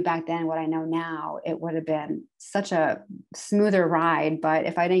only knew back then what I know now, it would have been such a smoother ride. But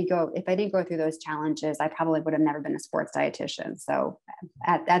if I didn't go through those challenges, I probably would have never been a sports dietitian. So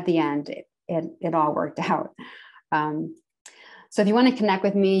at the end, it all worked out. So if you want to connect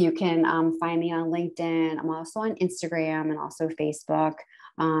with me, you can find me on LinkedIn. I'm also on Instagram and also Facebook.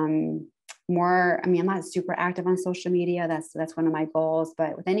 I'm not super active on social media. That's one of my goals.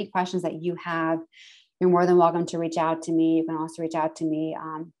 But with any questions that you have, you're more than welcome to reach out to me. You can also reach out to me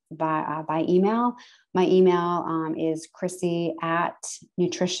by email. My email is Chrissy at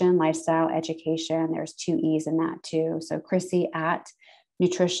Nutrition Lifestyle Education. There's 2 E's in that too. So Chrissy at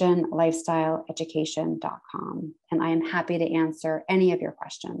nutritionlifestyleeducation.com. And I am happy to answer any of your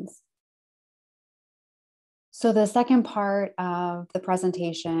questions. So the second part of the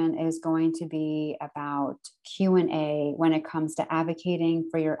presentation is going to be about Q&A when it comes to advocating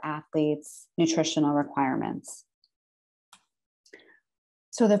for your athletes' nutritional requirements.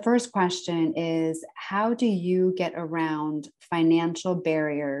 So the first question is, how do you get around financial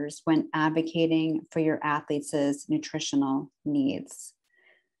barriers when advocating for your athletes' nutritional needs?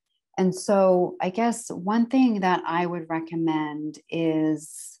 And so I guess one thing that I would recommend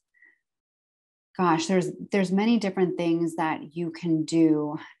is, there's many different things that you can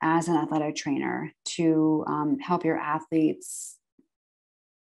do as an athletic trainer to help your athletes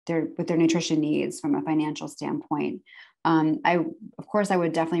with their nutrition needs from a financial standpoint. I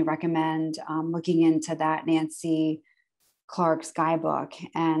would definitely recommend looking into that Nancy Clark's guidebook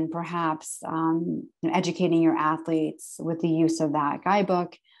and perhaps educating your athletes with the use of that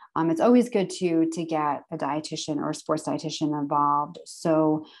guidebook. It's always good to get a dietitian or a sports dietitian involved.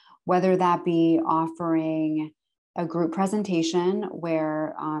 So whether that be offering a group presentation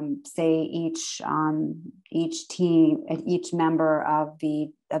where, say, each member of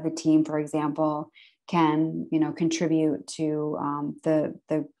the team, for example, can contribute to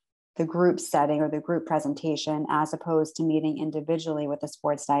the group setting or the group presentation, as opposed to meeting individually with a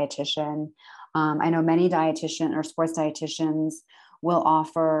sports dietitian. I know many dietitians or sports dietitians will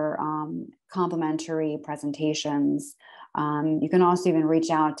offer complimentary presentations. You can also even reach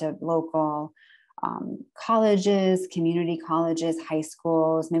out to local colleges, community colleges, high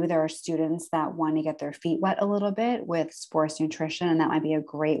schools. Maybe there are students that want to get their feet wet a little bit with sports nutrition, and that might be a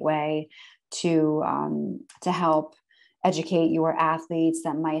great way to help educate your athletes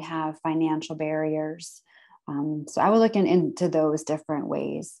that might have financial barriers. So I would look into those different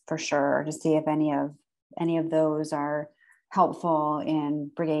ways for sure to see if any of those are helpful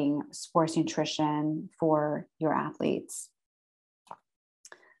in bringing sports nutrition for your athletes.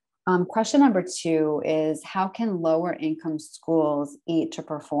 Question number 2 is, how can lower income schools eat to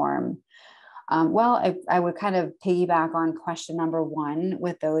perform? Well, I would kind of piggyback on question number 1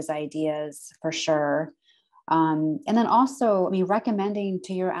 with those ideas for sure. And then also, recommending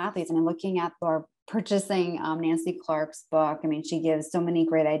to your athletes, looking at or purchasing Nancy Clark's book. She gives so many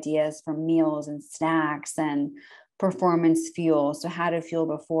great ideas for meals and snacks and performance fuel. So how to fuel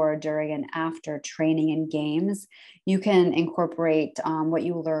before, during, and after training and games. You can incorporate what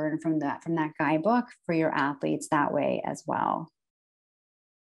you learn from that guidebook for your athletes that way as well.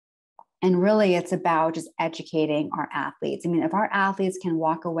 And really, it's about just educating our athletes. If our athletes can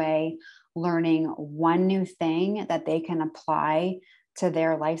walk away learning one new thing that they can apply to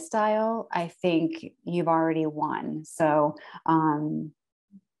their lifestyle, I think you've already won. So,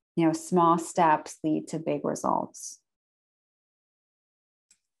 small steps lead to big results.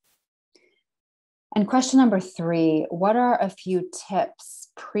 And question number 3, what are a few tips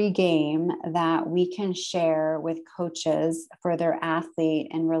pre-game that we can share with coaches for their athlete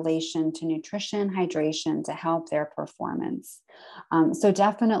in relation to nutrition, hydration to help their performance? So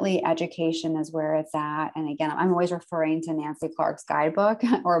definitely education is where it's at. And again, I'm always referring to Nancy Clark's guidebook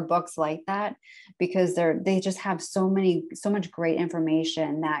or books like that, because they just have so much great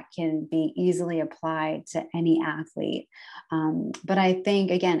information that can be easily applied to any athlete. But I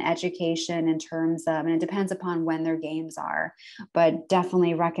think, again, education in terms of, and it depends upon when their games are, but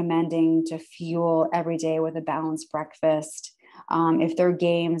definitely recommending to fuel every day with a balanced breakfast. If their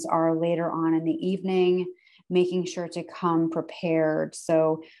games are later on in the evening, making sure to come prepared.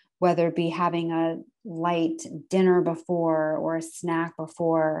 So whether it be having a light dinner before or a snack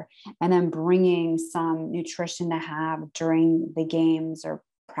before, and then bringing some nutrition to have during the games or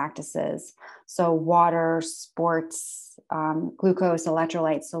practices. So water, sports, glucose,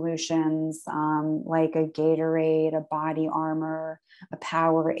 electrolyte solutions, like a Gatorade, a Body Armor, a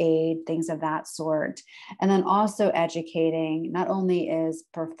Powerade, things of that sort. And then also educating, not only is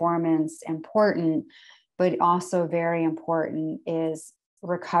performance important, but also very important is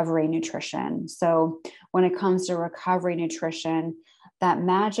recovery nutrition. So when it comes to recovery nutrition, that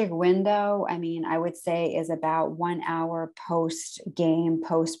magic window, I would say, is about 1 hour post-game,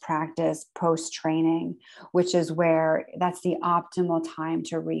 post-practice, post-training, which is where that's the optimal time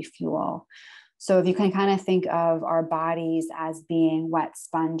to refuel. So if you can kind of think of our bodies as being wet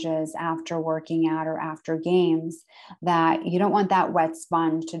sponges after working out or after games, that you don't want that wet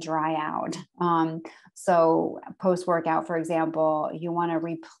sponge to dry out. So post-workout, for example, you want to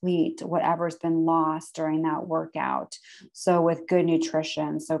replete whatever's been lost during that workout. So with good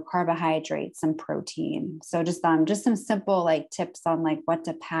nutrition, so carbohydrates and protein. So just some simple tips on what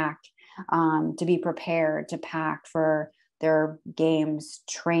to pack to be prepared to pack for their games,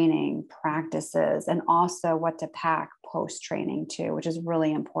 training, practices, and also what to pack post-training too, which is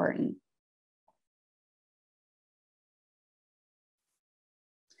really important.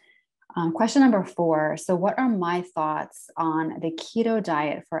 Question number 4. So what are my thoughts on the keto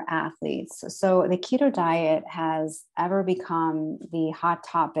diet for athletes? So the keto diet has ever become the hot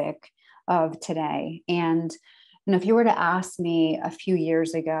topic of today. And if you were to ask me a few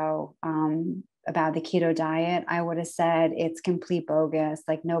years ago about the keto diet, I would have said it's complete bogus.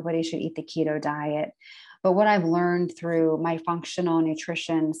 Nobody should eat the keto diet. But what I've learned through my functional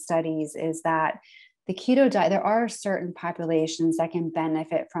nutrition studies is that the keto diet, there are certain populations that can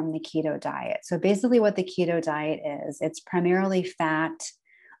benefit from the keto diet. So basically what the keto diet is, it's primarily fat.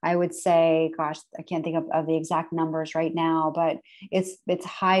 I would say, gosh, I can't think of the exact numbers right now, but it's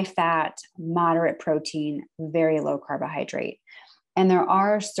high fat, moderate protein, very low carbohydrate. And there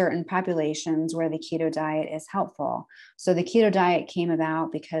are certain populations where the keto diet is helpful. So the keto diet came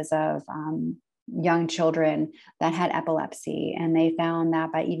about because of young children that had epilepsy, and they found that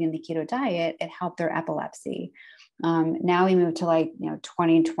by eating the keto diet, it helped their epilepsy. Now we move to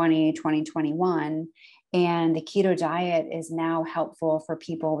 2020, 2021, And the keto diet is now helpful for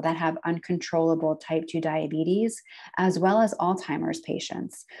people that have uncontrollable type 2 diabetes, as well as Alzheimer's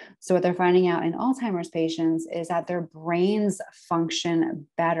patients. So, what they're finding out in Alzheimer's patients is that their brains function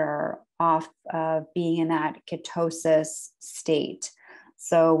better off of being in that ketosis state.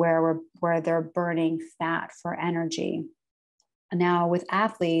 So, where they're burning fat for energy. Now, with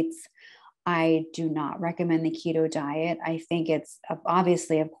athletes, I do not recommend the keto diet. I think it's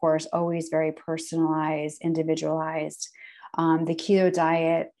obviously, of course, always very personalized, individualized. The keto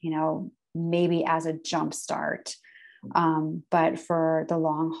diet, maybe as a jump start. But for the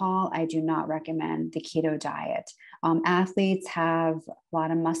long haul, I do not recommend the keto diet. Athletes have a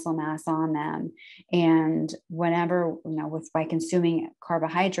lot of muscle mass on them. And whenever, by consuming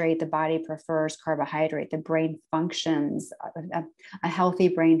carbohydrate, the body prefers carbohydrate. The brain functions, a healthy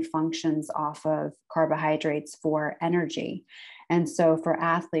brain functions off of carbohydrates for energy. And so for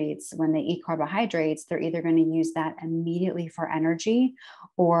athletes, when they eat carbohydrates, they're either going to use that immediately for energy,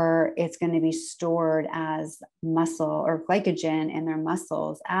 or it's going to be stored as muscle or glycogen in their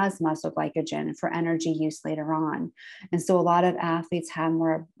muscles as muscle glycogen for energy use later on. And so a lot of athletes have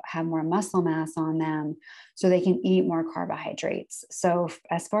more muscle mass on them, so they can eat more carbohydrates. So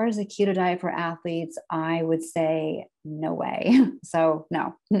as far as the keto diet for athletes, I would say no way. So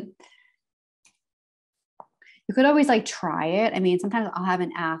no. You could always try it. I mean, sometimes I'll have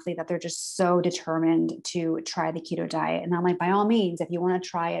an athlete that they're just so determined to try the keto diet. And I'm like, by all means, if you want to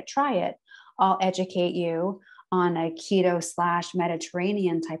try it. I'll educate you on a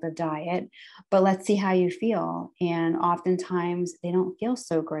keto/Mediterranean type of diet, but let's see how you feel. And oftentimes they don't feel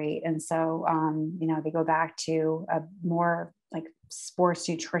so great. And so, they go back to a more sports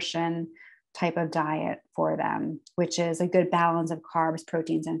nutrition type of diet for them, which is a good balance of carbs,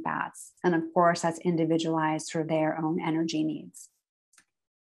 proteins, and fats. And of course, that's individualized for their own energy needs.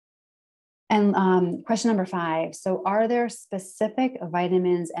 And question number 5. So are there specific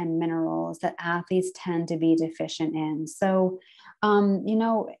vitamins and minerals that athletes tend to be deficient in? So,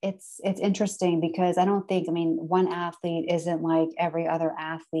 it's interesting because I don't think, one athlete isn't like every other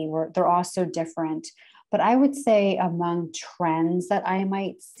athlete. They're all so different. But I would say among trends that I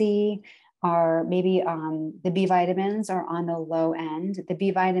might see are maybe the B vitamins are on the low end. The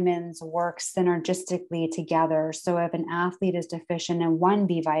B vitamins work synergistically together. So if an athlete is deficient in one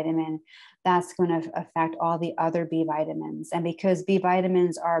B vitamin, that's going to affect all the other B vitamins. And because B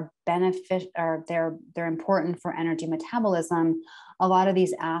vitamins are they're important for energy metabolism, a lot of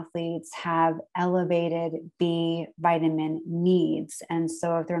these athletes have elevated B vitamin needs. And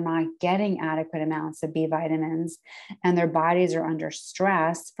so if they're not getting adequate amounts of B vitamins and their bodies are under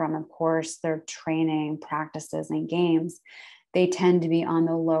stress from, of course, their training, practices, and games, they tend to be on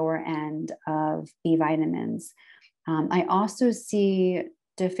the lower end of B vitamins. I also see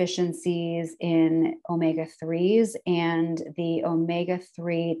deficiencies in omega-3s, and the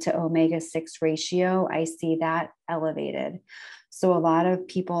omega-3 to omega-6 ratio, I see that elevated. So a lot of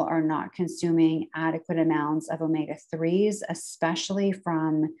people are not consuming adequate amounts of omega-3s, especially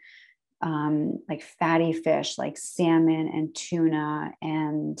from fatty fish like salmon and tuna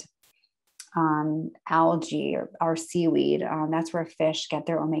and algae or seaweed. That's where fish get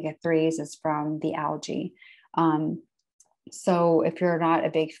their omega-3s, is from the algae. So if you're not a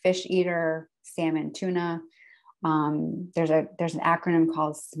big fish eater, salmon, tuna, there's an acronym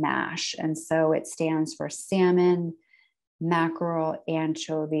called SMASH. And so it stands for salmon, mackerel,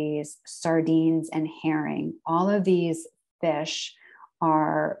 anchovies, sardines, and herring. All of these fish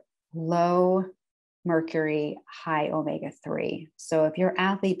are low mercury, high omega-3. So if your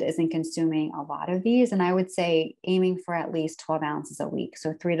athlete isn't consuming a lot of these, and I would say aiming for at least 12 ounces a week,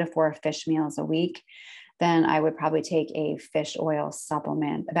 so 3 to 4 fish meals a week, then I would probably take a fish oil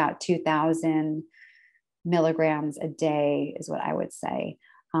supplement. About 2,000 milligrams a day is what I would say.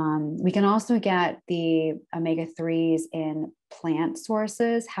 We can also get the omega-3s in plant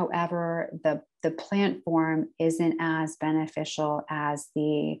sources. However, the plant form isn't as beneficial as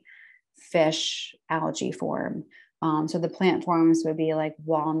the fish algae form. So the plant forms would be like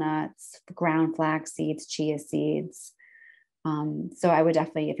walnuts, ground flax seeds, chia seeds. So I would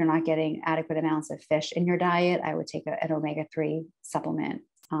definitely, if you're not getting adequate amounts of fish in your diet, I would take an omega-3 supplement,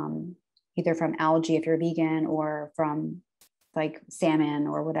 either from algae if you're vegan, or from salmon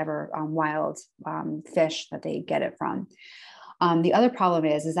or whatever wild fish that they get it from. The other problem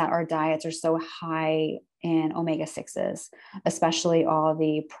is that our diets are so high in omega-6s, especially all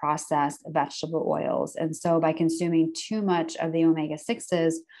the processed vegetable oils. And so by consuming too much of the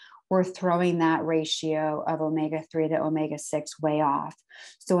omega-6s, we're throwing that ratio of omega-3 to omega-6 way off.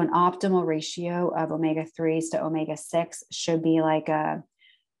 So an optimal ratio of omega-3s to omega-6 should be like a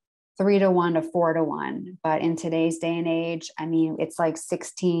 3 to 1 to 4 to 1. But in today's day and age, I mean, it's like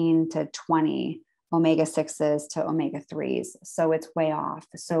 16 to 20 omega-6s to omega-3s. So it's way off.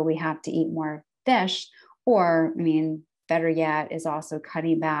 So we have to eat more fish, or, I mean, better yet, is also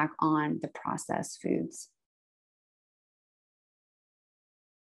cutting back on the processed foods.